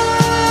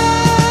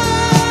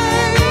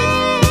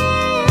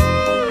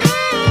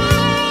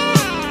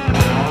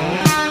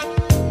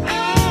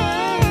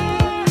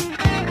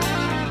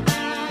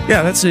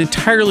Yeah, that's an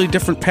entirely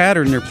different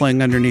pattern they're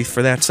playing underneath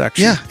for that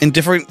section. Yeah, and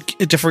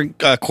different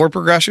chord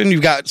progression.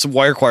 You've got some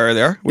wire choir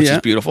there, which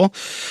is beautiful.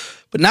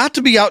 But not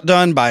to be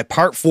outdone by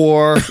part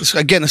 4.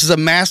 Again, this is a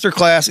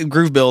masterclass in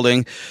groove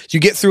building.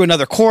 You get through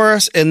another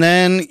chorus, and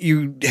then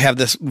you have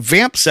this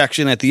vamp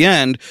section at the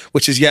end,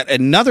 which is yet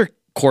another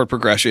chord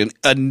progression,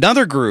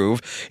 another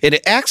groove, and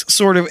it acts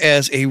sort of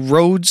as a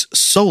Rhodes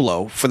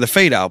solo for the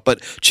fade out.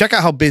 But check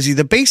out how busy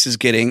the bass is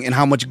getting and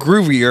how much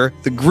groovier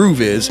the groove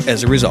is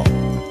as a result.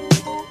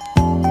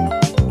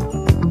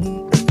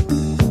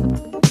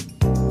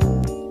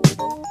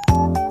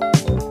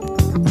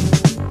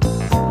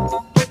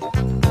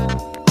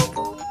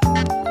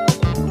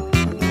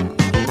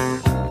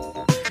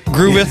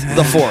 Grooveth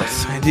the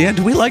 4th. Yeah,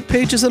 do we like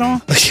Pages at all?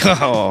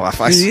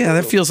 Yeah,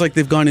 that feels like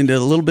they've gone into a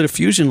little bit of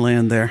fusion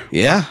land there.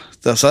 Yeah,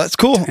 so that's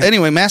cool.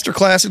 Anyway,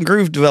 masterclass in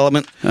groove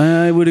development.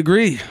 I would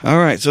agree. All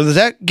right, so does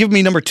that give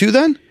me number 2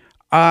 then?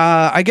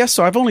 I guess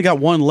so. I've only got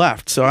 1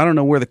 left, so I don't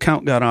know where the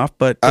count got off,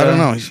 but I don't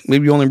know.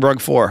 Maybe you only brung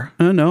 4.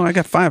 No, I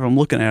got 5. I'm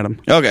looking at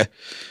them. Okay.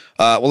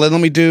 Well, then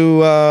let me do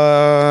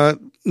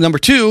number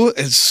 2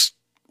 is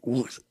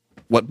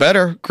what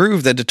better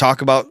groove than to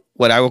talk about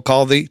what I will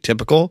call the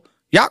typical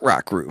yacht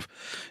rock groove.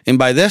 And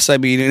by this, I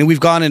mean, and we've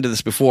gone into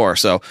this before,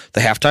 so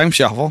the halftime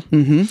shuffle.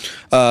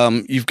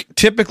 Mm-hmm. You've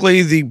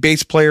typically the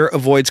bass player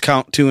avoids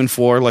count 2 and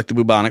 4 like the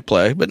bubonic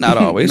play, but not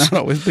always. Not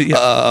always, but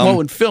yeah.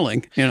 When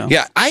filling,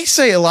 Yeah, I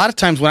say a lot of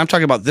times when I'm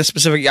talking about this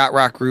specific yacht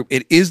rock group,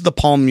 it is the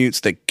palm mutes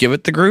that give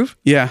it the groove.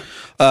 Yeah.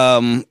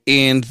 And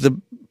the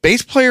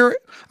bass player,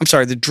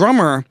 the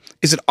drummer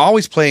isn't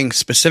always playing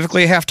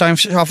specifically a halftime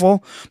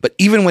shuffle, but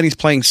even when he's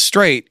playing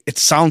straight, it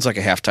sounds like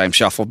a halftime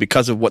shuffle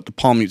because of what the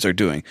palm mutes are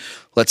doing.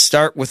 Let's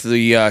start with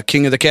the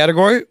king of the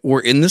category. We're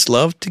in this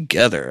love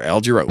together,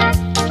 Al Jarreau.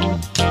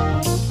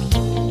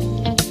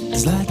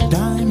 It's like a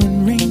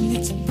diamond ring,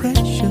 it's a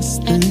precious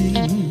thing,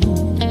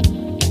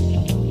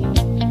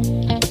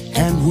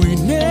 and we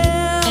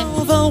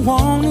never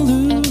want to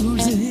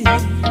lose it.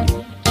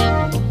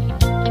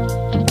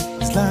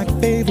 It's like a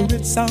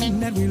favorite song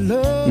that we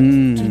love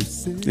to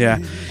sing. Yeah.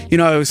 I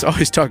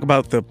always talk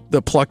about the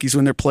pluckies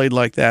when they're played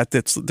like that.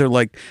 They're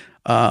like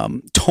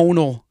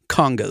tonal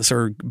congas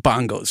or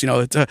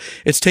bongos.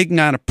 It's taking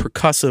on a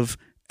percussive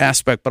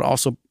aspect, but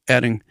also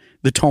adding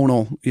the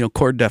tonal,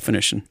 chord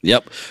definition.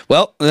 Yep.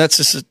 Well, that's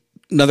just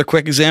another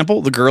quick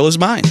example. The Girl Is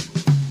Mine.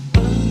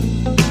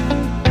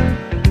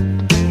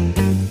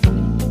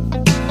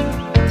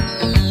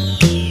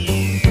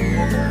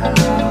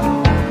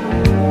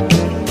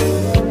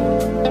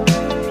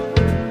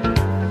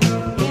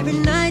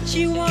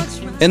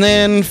 And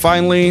then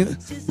finally,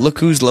 Look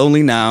Who's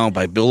Lonely Now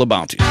by Bill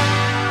LaBounty. I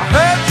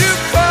heard you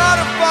caught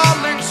a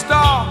falling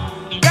star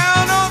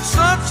down on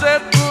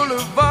Sunset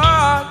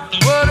Boulevard.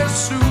 What a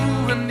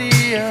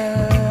souvenir.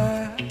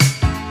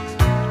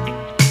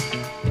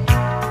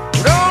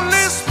 It only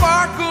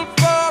sparkled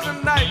for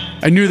the night.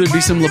 I knew there'd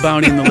be some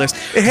LaBounty in the list.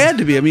 It had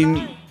to be. I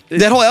mean,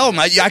 that whole album,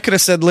 I could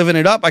have said Living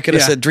It Up. I could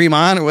have said Dream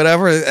On or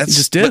whatever. That's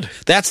just did.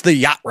 That's the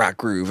yacht rock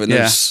groove. And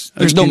there's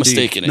no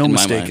mistake in it. No in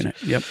mistake my mind. in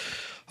it. Yep.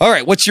 All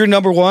right, what's your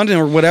number 1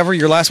 or whatever,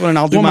 your last one, and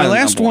I'll do my my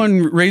last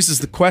one raises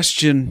the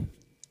question,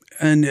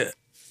 and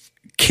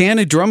can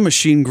a drum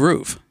machine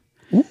groove?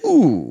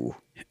 Ooh.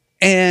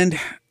 And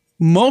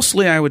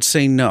mostly I would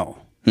say no.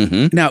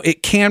 Now,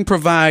 it can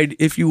provide,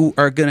 if you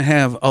are going to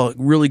have a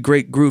really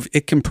great groove,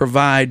 it can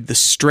provide the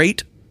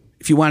straight.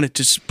 If you wanted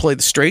to just play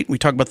the straight, we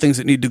talk about things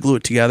that need to glue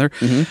it together.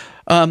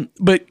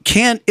 But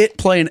can it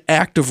play an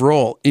active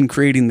role in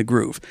creating the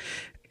groove?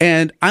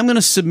 And I'm going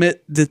to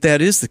submit that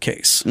that is the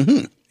case.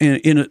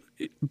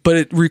 But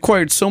it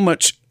required so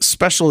much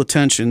special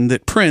attention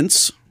that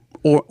Prince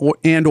or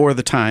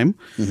the time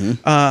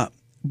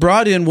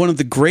brought in one of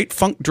the great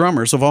funk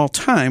drummers of all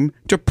time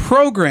to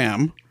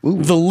program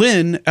the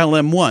Linn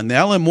LM1. The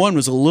LM1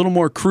 was a little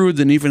more crude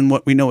than even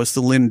what we know as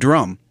the Linn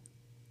drum.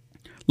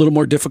 A little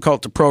more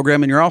difficult to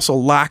program, and you're also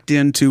locked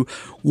into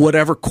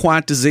whatever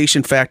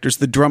quantization factors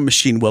the drum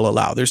machine will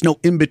allow. There's no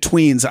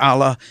in-betweens a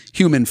la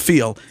human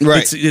feel.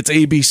 Right. It's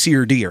A, B, C,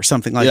 or D or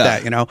something like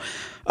that, you know.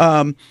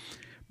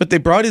 But they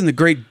brought in the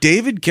great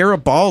David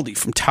Garibaldi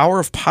from Tower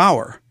of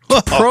Power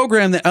to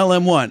program the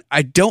LM1.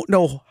 I don't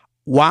know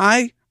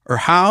why or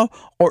how,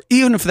 or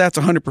even if that's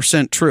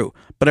 100% true,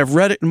 but I've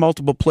read it in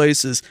multiple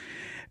places,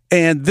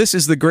 and this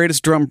is the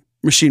greatest drum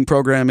machine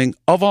programming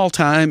of all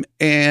time,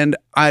 and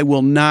I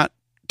will not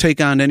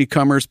take on any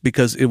comers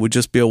because it would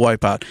just be a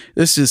wipeout.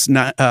 This is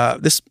not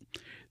this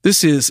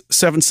is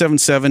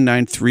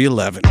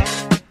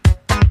 7779311.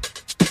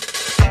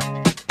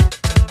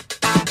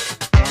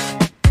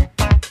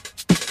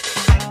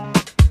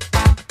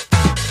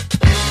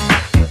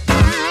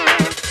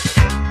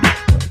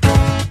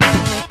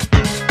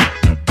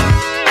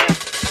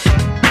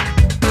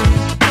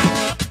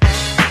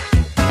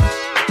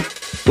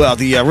 Well,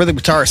 the rhythm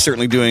guitar is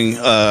certainly doing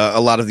a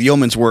lot of the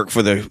yeoman's work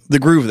for the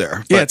groove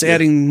there. Yeah, it's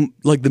adding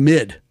like the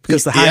mid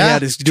because the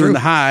hi-hat is doing true. the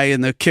high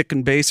and the kick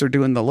and bass are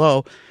doing the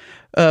low.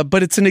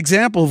 But it's an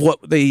example of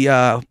what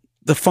the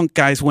funk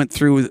guys went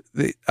through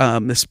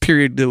this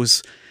period. That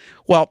was,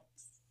 well,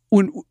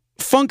 when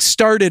funk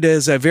started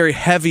as a very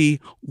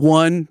heavy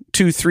 1,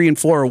 2, 3, and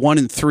 4, or 1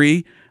 and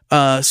 3,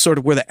 sort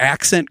of where the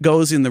accent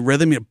goes in the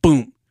rhythm. You know,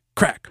 boom,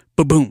 crack,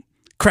 boom,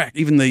 crack.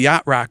 Even the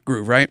yacht rock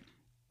groove, right?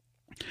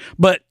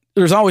 But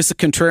there's always the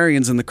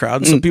contrarians in the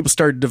crowd. So people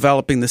started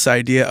developing this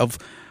idea of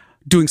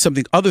doing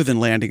something other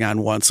than landing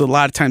on 1. So a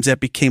lot of times that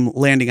became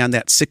landing on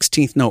that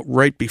 16th note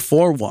right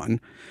before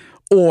 1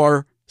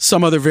 or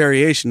some other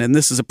variation. And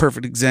this is a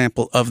perfect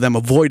example of them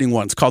avoiding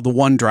 1. It's called the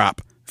 1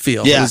 drop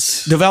feel. Yes. It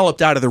was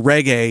developed out of the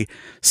reggae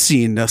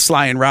scene.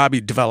 Sly and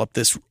Robbie developed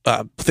this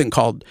thing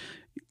called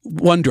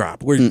 1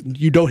 drop where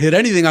you don't hit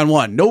anything on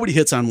 1. Nobody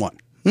hits on 1.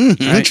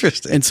 Right?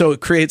 Interesting. And so it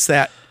creates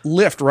that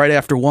lift right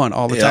after 1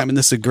 all the time, and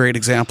this is a great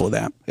example of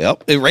that.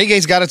 Yep. And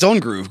reggae's got its own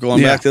groove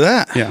going back to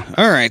that. Yeah.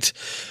 All right.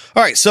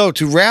 So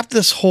to wrap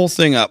this whole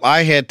thing up,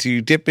 I had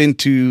to dip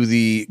into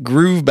the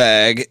groove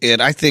bag, and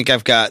I think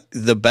I've got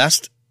the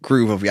best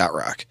groove of yacht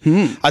rock.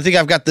 I think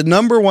I've got the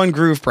number 1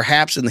 groove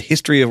perhaps in the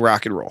history of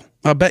rock and roll.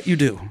 I bet you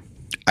do.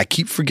 I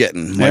keep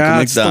forgetting Michael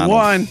McDonald. It's the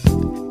one.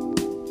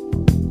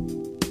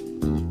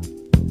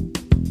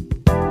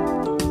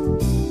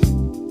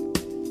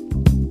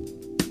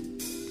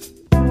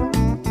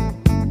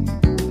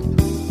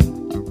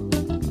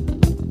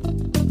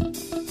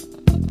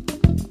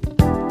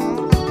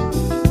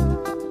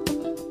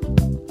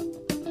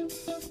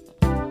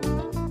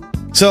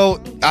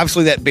 So,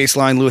 obviously, that bass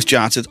line, Louis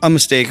Johnson's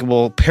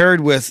unmistakable, paired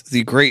with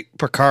the great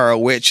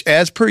Porcaro, which,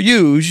 as per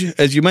usual,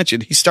 as you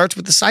mentioned, he starts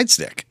with the side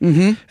stick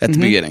at the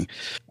beginning.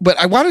 But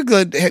I wanted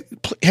to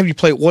have you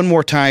play it one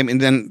more time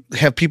and then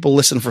have people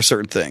listen for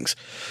certain things.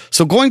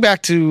 So, going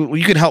back to,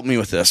 you can help me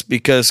with this,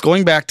 because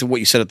going back to what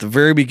you said at the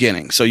very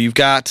beginning. So, you've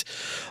got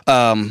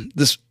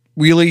this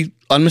really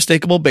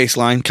unmistakable bass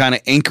line kind of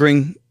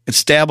anchoring,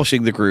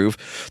 establishing the groove.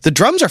 The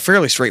drums are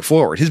fairly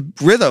straightforward. His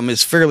rhythm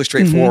is fairly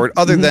straightforward,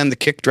 other than the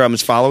kick drum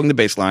is following the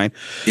bass line.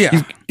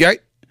 Yeah. Right?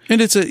 And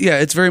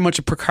it's very much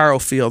a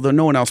Porcaro feel, though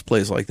no one else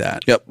plays like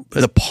that. Yep.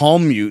 The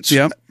palm mutes.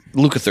 Yep.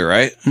 Lukather,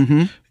 right?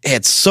 Mm-hmm.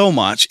 Adds so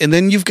much. And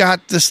then you've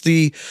got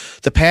the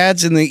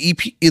pads in the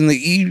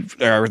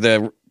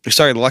the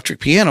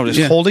electric piano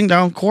just holding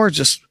down chords,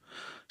 just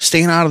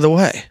staying out of the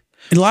way.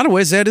 In a lot of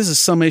ways, that is a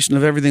summation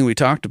of everything we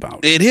talked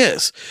about. It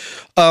is.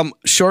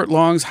 Short,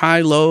 longs,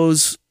 high,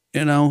 lows,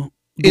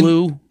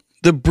 glue.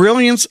 The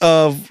brilliance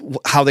of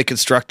how they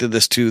constructed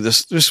this too,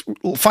 this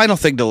final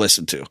thing to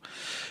listen to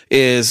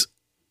is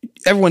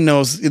everyone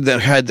knows in their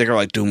head they're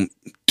like doom,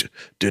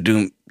 doom,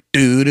 doom,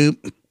 doom,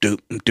 doom,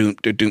 doom,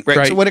 doom.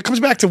 Right. So when it comes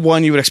back to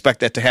 1, you would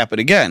expect that to happen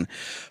again.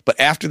 But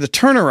after the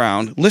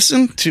turnaround,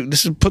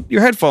 put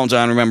your headphones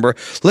on, remember,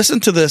 listen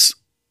to this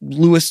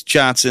Louis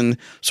Johnson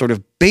sort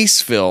of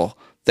bass fill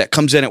that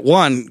comes in at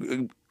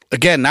 1.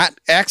 Again, not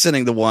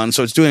accenting the 1,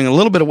 so it's doing a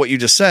little bit of what you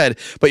just said,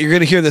 but you're going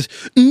to hear this.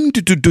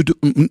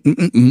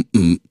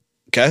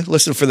 Okay,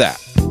 listen for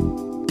that.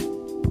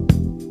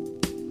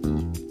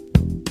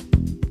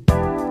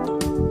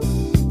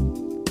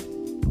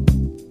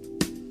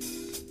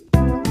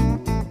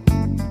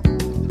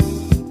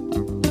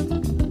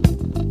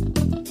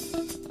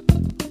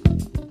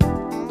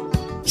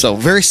 So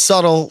very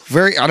subtle,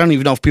 I don't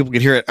even know if people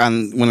could hear it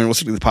when they're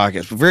listening to the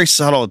podcast, but very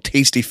subtle,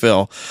 tasty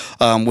fill,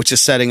 which is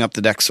setting up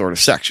the next sort of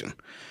section.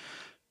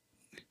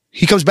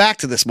 He comes back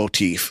to this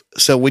motif.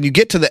 So when you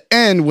get to the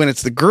end, when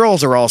it's the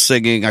girls are all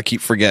singing, I keep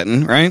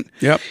forgetting, right?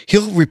 Yep.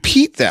 He'll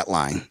repeat that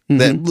line,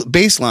 that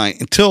bass line,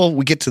 until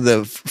we get to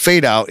the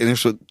fade out. And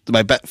it's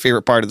my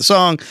favorite part of the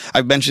song.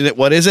 I've mentioned it.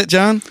 What is it,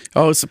 John?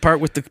 Oh, it's the part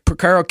with the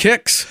Porcaro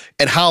kicks.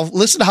 And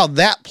listen to how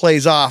that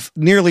plays off,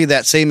 nearly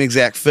that same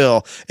exact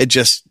fill. It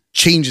just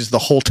changes the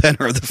whole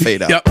tenor of the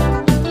fade out. Yep.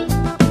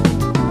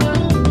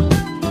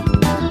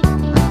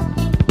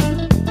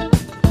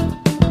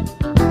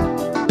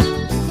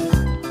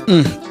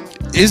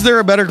 Is there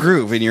a better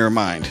groove in your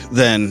mind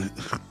than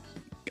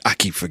I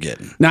keep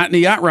forgetting? Not in the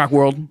yacht rock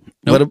world.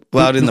 Nope. What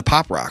about in the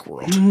pop rock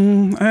world?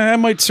 I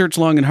might search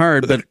long and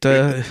hard, but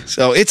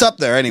so it's up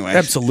there anyway.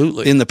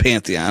 Absolutely in the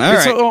pantheon. All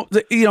right. So,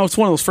 it's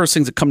one of those first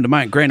things that come to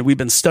mind. Granted, we've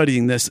been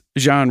studying this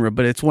genre,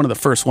 but it's one of the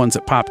first ones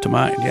that popped to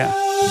mind. Yeah.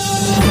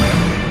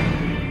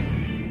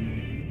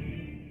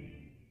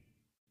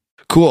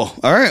 Cool.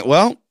 All right.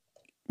 Well,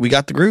 we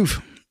got the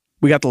groove.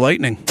 We got the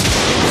lightning.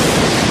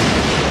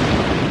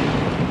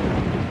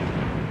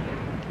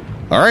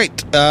 All right.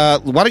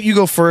 Why don't you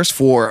go first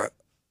for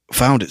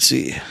Found at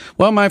Sea?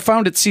 Well, my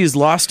Found at Sea is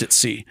Lost at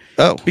Sea.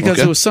 Oh, because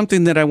okay. it was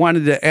something that I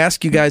wanted to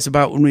ask you guys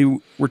about when we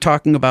were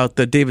talking about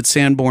the David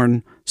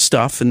Sanborn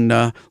stuff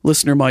and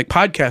listener Mike,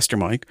 podcaster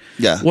Mike.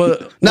 Yeah. Well,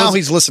 now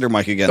he's listener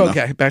Mike again.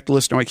 Okay, though. Back to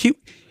listener Mike.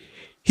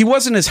 He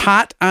wasn't as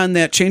hot on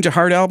that Change of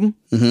Heart album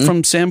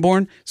from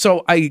Sanborn,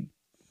 so I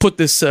put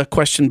this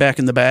question back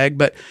in the bag.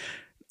 But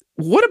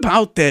what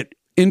about that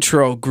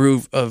intro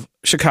groove of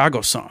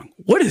Chicago Song?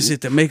 What is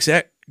it that makes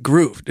that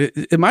groove?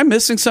 Am I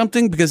missing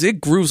something? Because it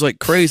grooves like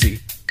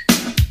crazy.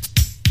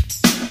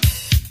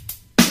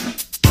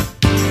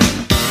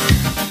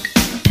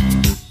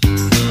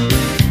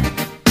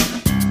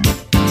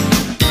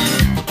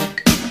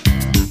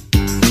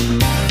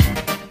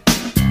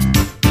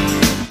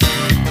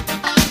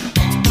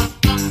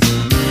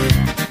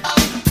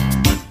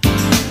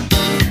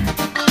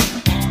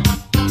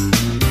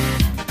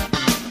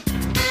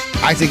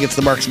 I think it's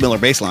the Marcus Miller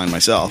bass line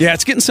myself. Yeah,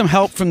 it's getting some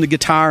help from the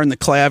guitar and the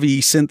clavy,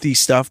 synthy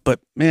stuff, but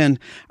man,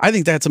 I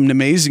think that's an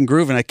amazing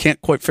groove, and I can't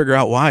quite figure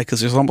out why,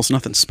 because there's almost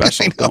nothing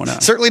special going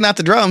on. Certainly not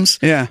the drums.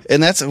 Yeah.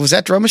 And was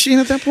that drum machine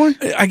at that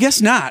point? I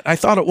guess not. I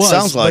thought it was.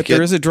 Sounds like but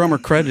there is a drummer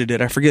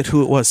credited. I forget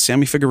who it was,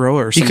 Sammy Figueroa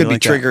or something. He could be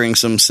like triggering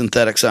some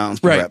synthetic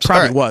sounds, right, perhaps.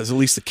 probably Right. was, at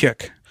least the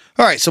kick.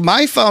 All right, so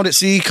my Found at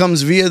Sea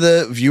comes via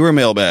the viewer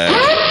mailbag.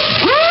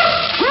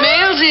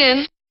 Mail's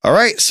in. All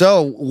right,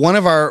 so one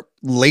of our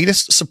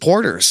latest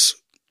supporters,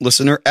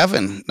 listener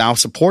Evan, now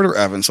supporter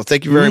Evan. So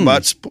thank you very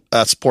much,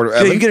 supporter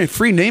Evan. Yeah, you get a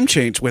free name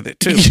change with it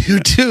too. You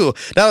do.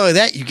 Not only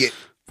that, you get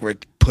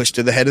pushed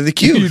to the head of the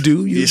queue. You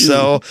do.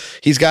 So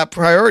he's got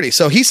priority.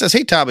 So he says,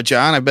 "Hey, Tom and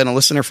John, I've been a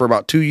listener for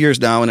about 2 years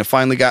now and have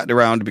finally gotten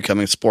around to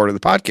becoming a supporter of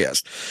the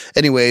podcast.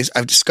 Anyways,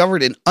 I've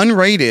discovered an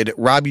unrated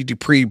Robbie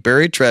Dupree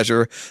buried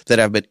treasure that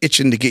I've been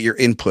itching to get your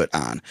input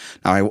on."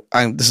 Now,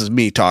 this is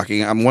me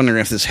talking. I'm wondering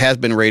if this has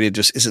been rated,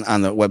 just isn't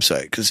on the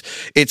website, because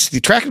the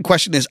track in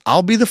question is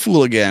 "I'll Be the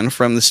Fool Again"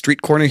 from the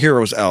Street Corner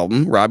Heroes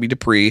album, Robbie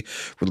Dupree,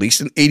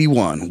 released in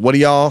 1981. What do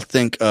y'all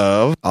think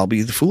of "I'll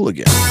Be the Fool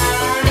Again"?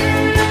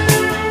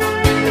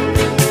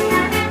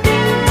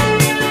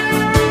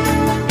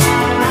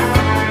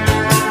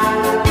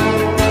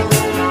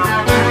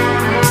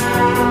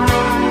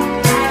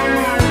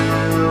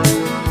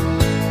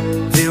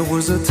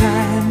 A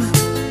time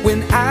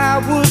when I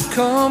would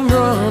come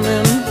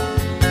running,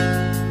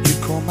 you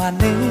call my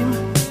name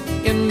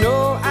and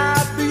know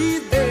I'd be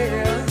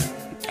there.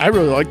 I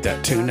really like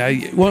that tune.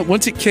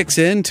 Once it kicks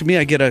in, to me,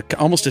 I get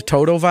almost a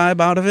Toto vibe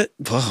out of it.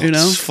 Well,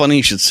 it's funny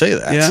you should say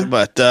that. Yeah.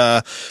 But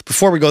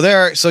before we go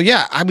there, so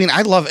yeah, I mean,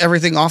 I love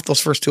everything off those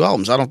first two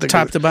albums. I don't think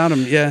top to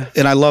bottom, yeah.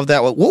 And I love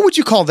that. What would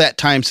you call that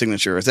time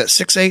signature? Is that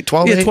 6/8,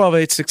 12/8? Yeah,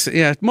 12/8, 6.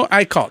 Yeah,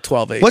 I call it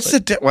 12/8. What's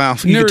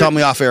you can tell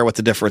me off air what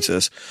the difference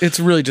is. It's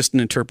really just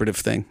an interpretive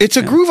thing. It's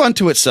a groove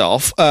unto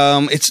itself.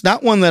 It's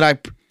not one that I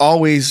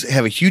always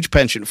have a huge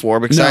penchant for,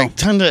 because I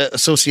tend to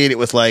associate it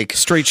with like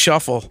straight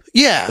shuffle.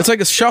 Yeah, it's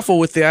like a shuffle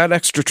with that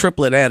extra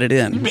triplet added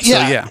in. So,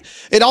 yeah.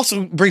 It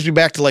also brings me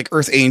back to like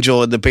Earth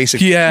Angel and the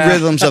basic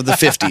rhythms of the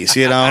 50s.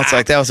 You know, it's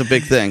like that was a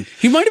big thing.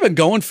 He might have been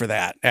going for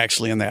that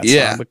actually in that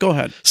song. But go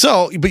ahead.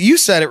 So, but you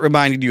said it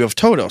reminded you of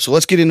Toto. So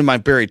let's get into my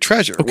buried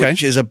treasure,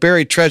 which is a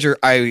buried treasure.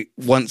 I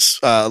once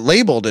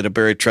labeled it a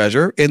buried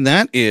treasure, and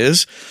that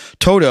is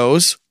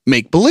Toto's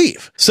Make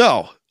Believe.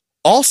 So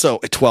also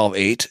a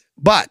 12/8.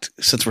 But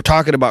since we're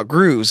talking about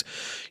grooves,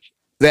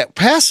 that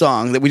past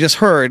song that we just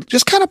heard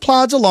just kind of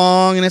plods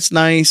along and it's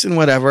nice and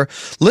whatever.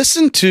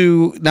 Listen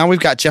to, now we've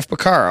got Jeff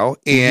Porcaro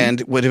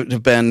and would it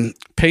have been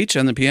Paige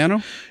on the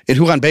piano? And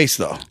who on bass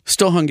though?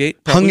 Still Hungate.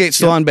 Hungate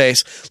still on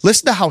bass.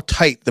 Listen to how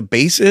tight the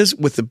bass is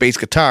with the bass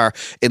guitar,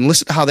 and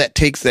listen to how that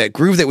takes that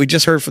groove that we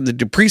just heard from the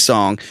Dupree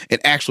song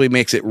and actually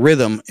makes it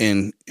rhythm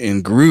and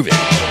grooving.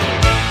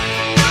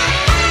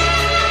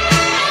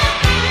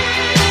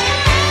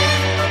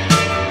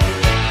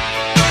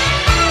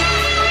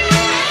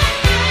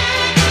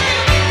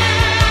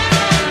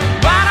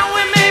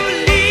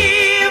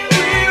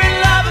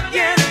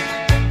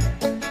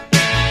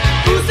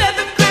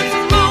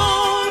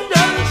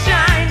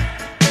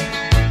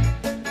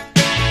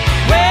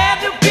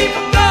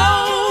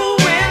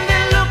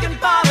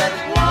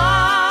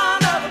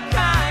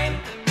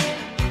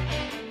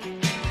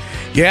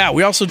 Yeah,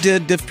 we also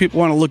did, if people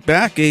want to look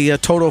back, a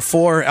Toto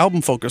 4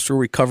 album focus where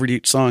we covered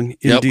each song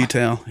in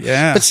detail.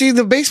 Yeah. But see,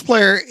 the bass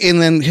player and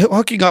then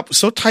hooking up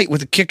so tight with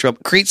the kick drum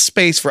creates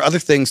space for other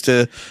things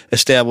to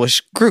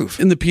establish groove.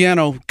 In the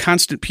piano,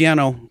 constant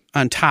piano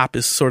on top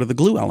is sort of the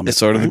glue element. It's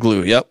sort of the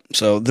glue, yep.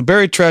 So the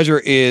buried treasure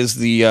is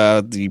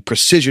the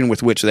precision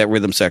with which that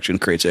rhythm section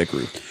creates that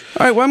groove.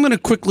 All right, well, I'm going to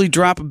quickly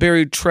drop a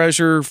buried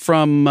treasure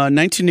from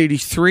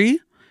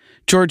 1983.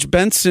 George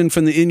Benson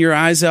from the In Your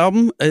Eyes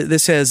album.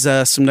 This has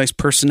some nice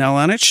personnel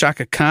on it.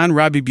 Shaka Khan,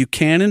 Robbie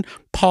Buchanan,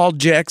 Paul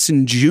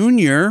Jackson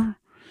Jr.,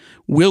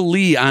 Will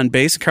Lee on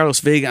bass, Carlos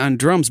Vega on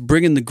drums,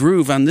 bringing the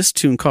groove on this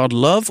tune called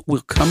Love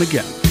Will Come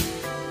Again.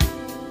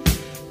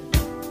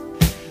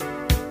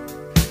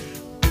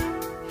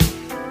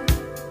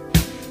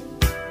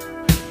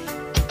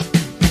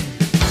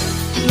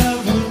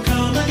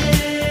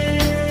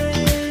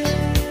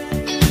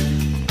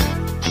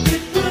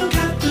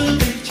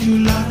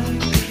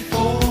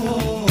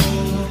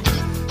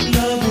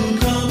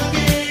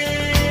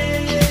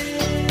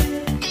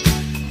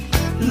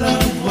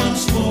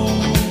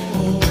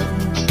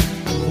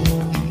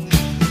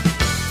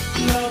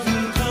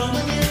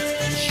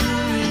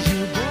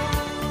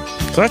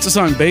 So that's a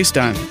song based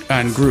on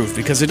groove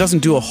because it doesn't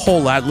do a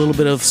whole lot. A little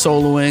bit of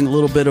soloing, a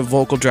little bit of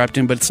vocal dropped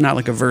in, but it's not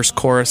like a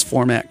verse-chorus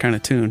format kind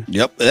of tune.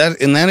 Yep,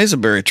 that is a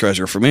buried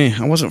treasure for me.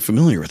 I wasn't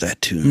familiar with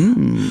that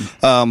tune.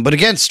 But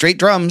again, straight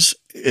drums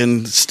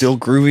and still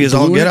groovy as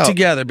all get out.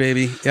 Together,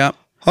 baby. Yep.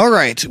 All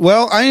right.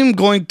 Well, I am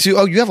going to...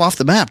 Oh, you have Off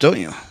the Map, don't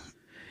you?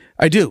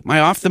 I do. My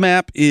Off the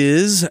Map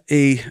is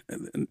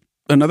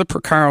another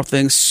Porcaro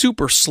thing,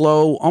 super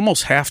slow,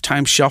 almost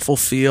halftime shuffle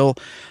feel.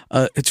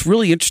 It's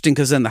really interesting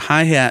because then the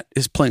hi-hat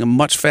is playing a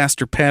much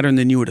faster pattern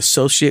than you would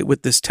associate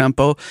with this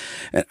tempo.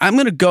 And I'm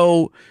going to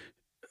go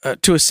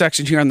to a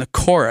section here on the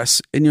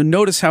chorus, and you'll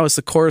notice how as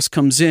the chorus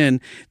comes in,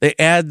 they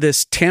add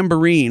this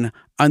tambourine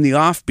on the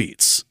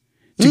offbeats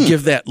to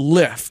give that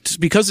lift.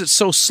 Because it's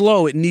so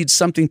slow, it needs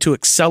something to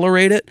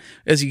accelerate it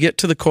as you get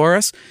to the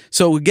chorus.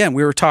 So again,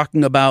 we were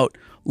talking about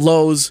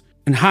lows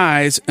and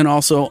highs and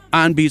also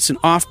on beats and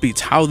off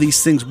beats, how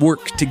these things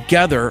work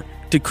together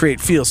to create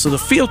feel. So the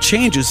feel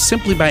changes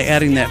simply by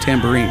adding that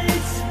tambourine.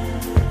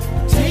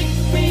 Take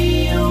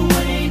me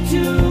away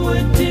to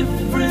a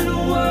different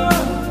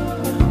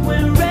world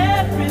where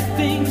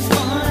everything's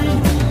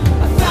fine.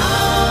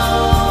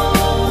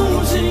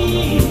 1,000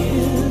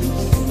 years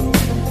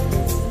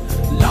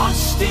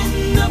lost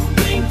in the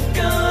blink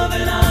of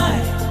an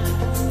eye.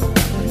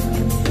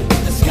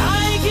 The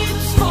sky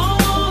keeps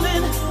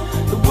falling,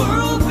 the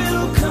world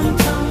will come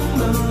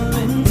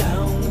tumbling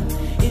down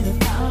in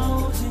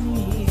 1,000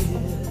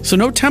 years. So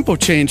no tempo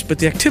change, but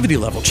the activity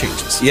level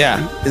changes.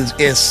 Yeah.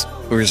 As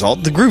a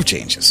result, the groove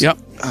changes. Yep.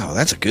 Oh,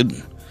 that's a good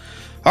one.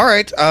 All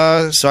right.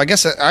 So I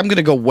guess I'm going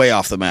to go way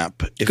off the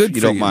map, if Good you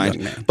for don't you, mind.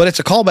 young man. But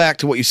it's a callback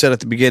to what you said at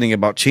the beginning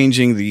about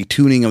changing the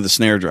tuning of the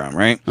snare drum,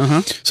 right?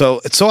 Uh-huh.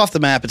 So it's so off the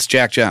map, it's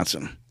Jack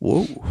Johnson.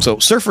 Whoa. So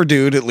surfer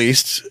dude, at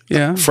least,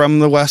 Yeah. from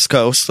the West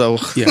Coast. So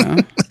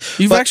Yeah.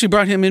 You've actually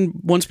brought him in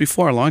once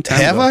before, a long time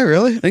have ago. I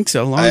really? I think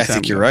so, a long time I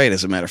think you're ago. right,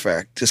 as a matter of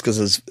fact, just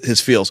because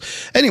his feels.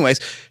 Anyways,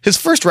 his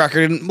first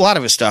record and a lot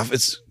of his stuff,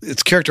 it's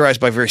characterized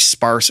by very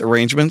sparse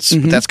arrangements.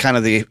 But that's kind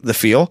of the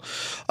feel.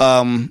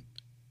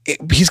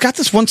 He's got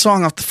this one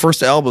song off the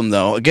first album,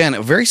 though. Again,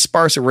 a very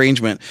sparse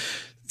arrangement.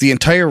 The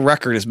entire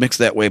record is mixed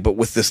that way, but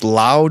with this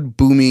loud,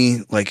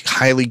 boomy, like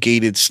highly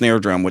gated snare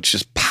drum, which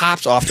just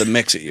pops off the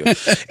mix at you.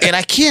 And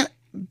I can't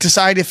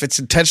decide if it's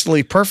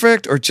intentionally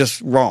perfect or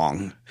just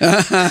wrong.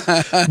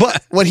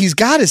 But what he's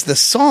got is the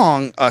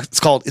song.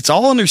 It's called "It's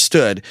All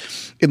Understood,"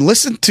 and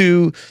listen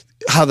to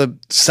how the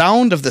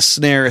sound of the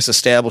snare is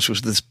established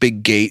with this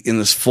big gate in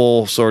this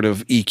full sort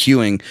of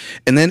EQing,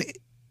 and then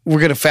we're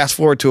going to fast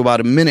forward to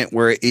about a minute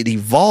where it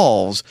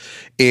evolves,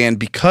 and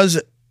because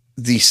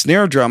the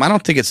snare drum, I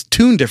don't think it's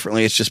tuned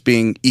differently, it's just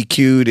being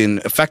EQ'd and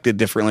affected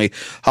differently,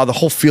 how the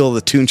whole feel of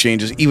the tune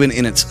changes, even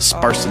in its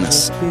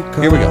sparseness.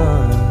 Here we go.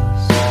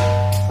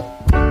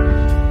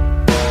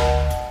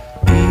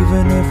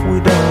 Even if we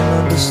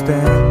don't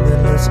understand,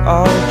 then let's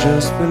all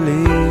just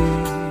believe.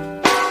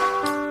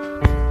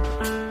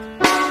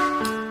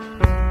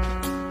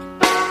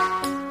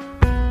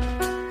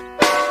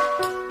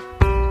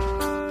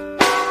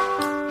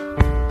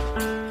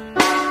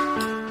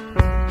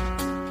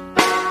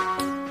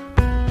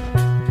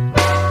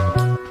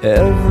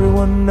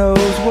 Everyone knows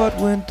what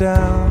went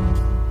down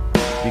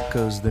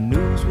because the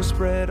news was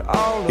spread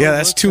all over. Yeah,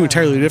 that's two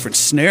entirely different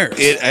snares.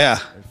 Yeah.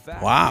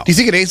 Wow. Do you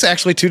think it is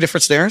actually two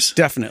different snares?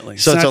 Definitely.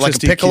 So it's not like a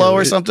just piccolo EQ.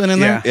 or something in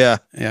there? Yeah.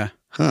 Yeah. Yeah.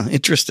 Huh,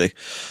 interesting.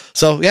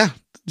 So, yeah,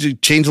 you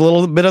change a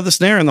little bit of the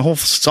snare and the whole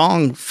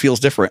song feels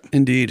different.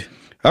 Indeed.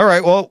 All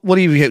right, well, what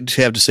do you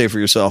have to say for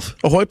yourself?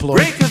 Ahoy, Palori.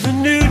 Break of a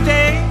new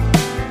day,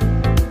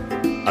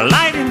 a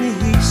light